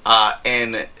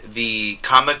in the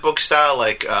comic book style,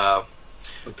 like the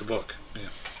book.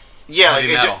 Yeah,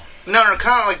 kind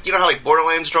of like how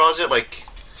Borderlands draws it, like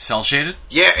cell shaded.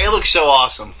 Yeah, it looks so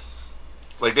awesome.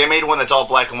 Like they made one that's all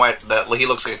black and white that he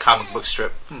looks like a comic book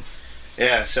strip.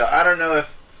 Yeah, so I don't know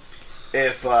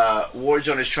if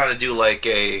Warzone is trying to do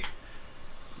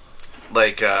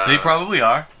they probably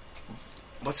are.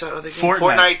 What's that other game?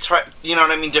 Fortnite. You know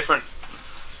what I mean? Different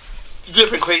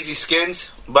crazy skins.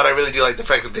 But I really do like the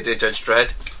fact that they did Judge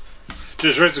Dredd.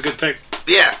 Judge Redd's a good pick.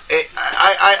 Yeah,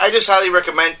 I just highly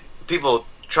recommend people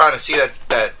trying to see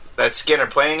that Skinner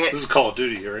playing it. This is Call of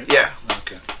Duty, right? Yeah.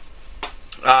 Okay.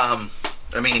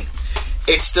 I mean,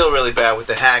 it's still really bad with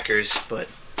the hackers, but...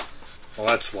 Well,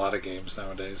 that's a lot of games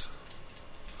nowadays.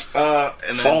 And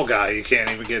then, Fall Guy, you can't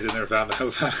even get in there without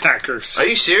hackers. are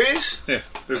you serious? Yeah,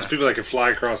 there's people that can fly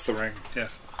across the ring. Yeah.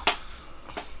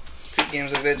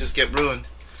 Games like that just get ruined.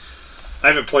 I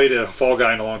haven't played a Fall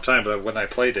Guy in a long time, but when I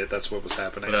played it, that's what was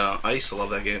happening. No, I used to love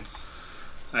that game.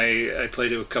 I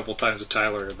played it a couple times with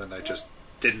Tyler, and then I just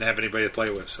didn't have anybody to play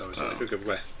with, so I was like, okay,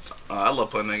 bye. I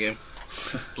love playing that game.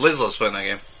 Liz loves playing that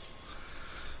game.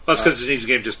 Well, it's because it's an easy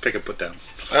game, just pick and put down.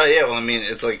 Oh, yeah, well, I mean,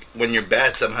 it's like when you're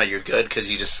bad, somehow you're good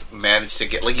because you just manage to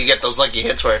get... Like, you get those lucky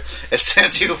hits where it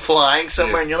sends you flying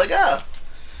somewhere, and you're like,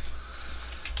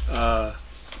 oh.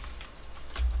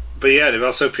 But yeah, it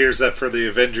also appears that for the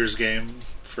Avengers game,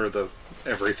 for the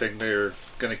everything, they're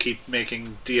going to keep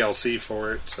making DLC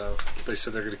for it, so they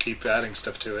said they're going to keep adding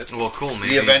stuff to it. Well, cool.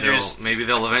 The Avengers... Maybe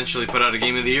they'll eventually put out a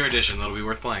Game of the Year edition that'll be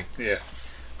worth playing. Yeah.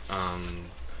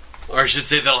 Or I should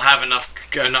say they'll have enough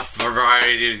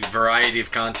variety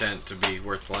of content to be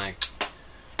worth playing.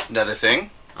 Another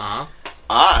thing, Uh-huh.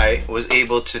 I was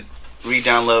able to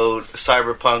re-download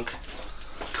Cyberpunk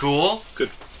Cool.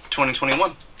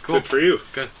 2021. Cool. Good for you.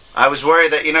 Good. I was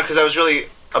worried that, because I was really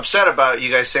upset about you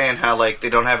guys saying how, like, they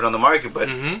don't have it on the market, but...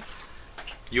 Mm-hmm.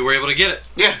 You were able to get it.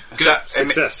 Yeah. Good.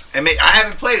 Success. I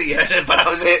haven't played it yet, but I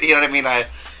was, you know what I mean?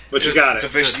 But you got It's it.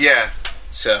 official, yeah.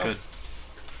 So... Good.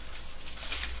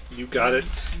 You got it.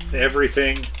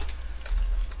 Everything.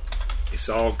 It's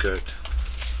all good.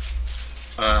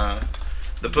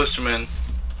 The Posterman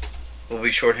will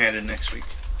be shorthanded next week.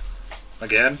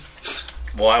 Again?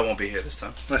 Well, I won't be here this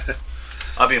time.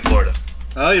 I'll be in Florida.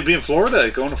 Oh, you'll be in Florida.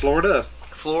 You're going to Florida.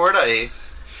 Florida, eh?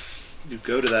 You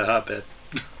go to that hotbed.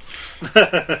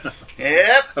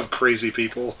 Yep. Of crazy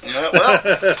people. Well,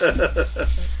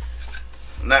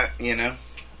 not, Are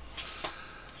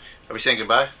we saying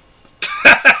goodbye?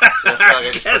 I feel like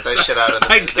I just put that shit out of the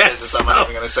business. I'm not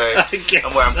even going to say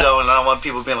where I'm going. I don't want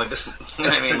people being like this, you know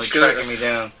what I mean, like tracking me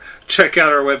down. Check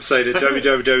out our website at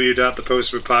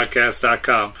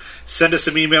www.thepostmanpodcast.com. Send us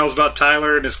some emails about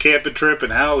Tyler and his camping trip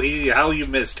and how you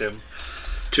missed him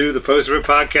to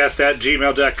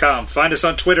thepostmanpodcast@gmail.com. Find us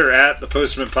on Twitter at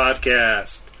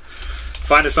thepostmanpodcast.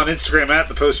 Find us on Instagram at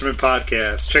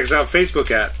thepostmanpodcast. Check us out on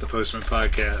Facebook at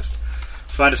thepostmanpodcast.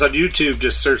 Find us on YouTube.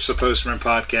 Just search The Postman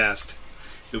Podcast.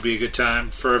 It'll be a good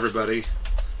time for everybody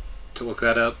to look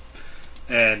that up.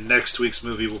 And next week's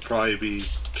movie will probably be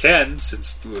Ken,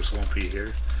 since Lewis won't be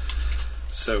here.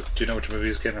 So, do you know which movie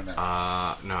is Ken or not?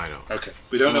 No, I don't. Okay.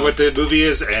 We don't know what the movie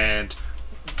is and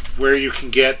where you can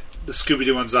get the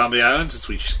Scooby-Doo on Zombie Island, since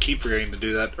we keep forgetting to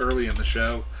do that early in the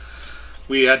show.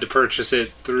 We had to purchase it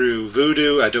through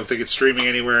Vudu. I don't think it's streaming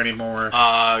anywhere anymore.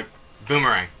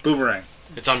 Boomerang. Boomerang.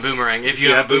 It's on Boomerang. If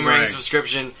you have a Boomerang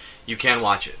subscription, you can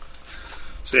watch it.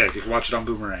 So yeah, you can watch it on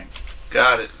Boomerang.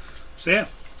 Got it. So yeah.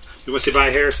 You want to say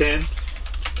bye, Harrison?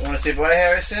 Want to say bye,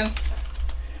 Harrison?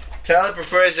 Tyler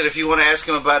prefers it if you want to ask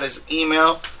him about his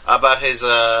email, about his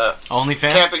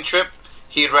OnlyFans? camping trip.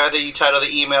 He'd rather you title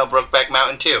the email Brokeback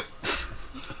Mountain 2.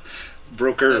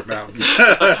 Broker Mountain.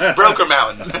 Broker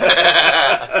Mountain.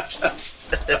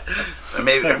 or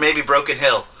maybe Broken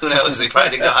Hill. Who knows? They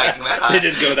probably didn't go hiking that high. They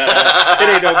didn't go that high. It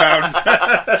ain't no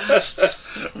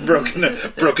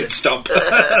mountain. Broken stump.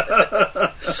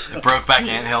 The Brokeback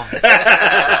Anthill.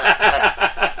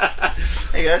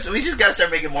 Hey guys, we just gotta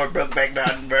start making more Brokeback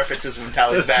Mountain references when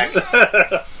Tyler's back.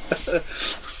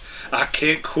 I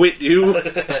can't quit you.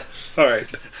 Alright.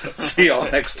 See y'all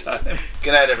next time.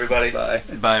 Good night, everybody. Bye.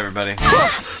 Bye, everybody.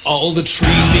 All the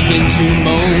trees begin to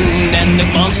moan, and the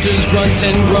monsters grunt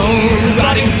and groan,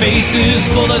 rotting faces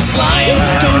full of slime.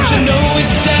 Don't you know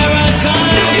it's terror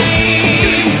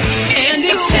time?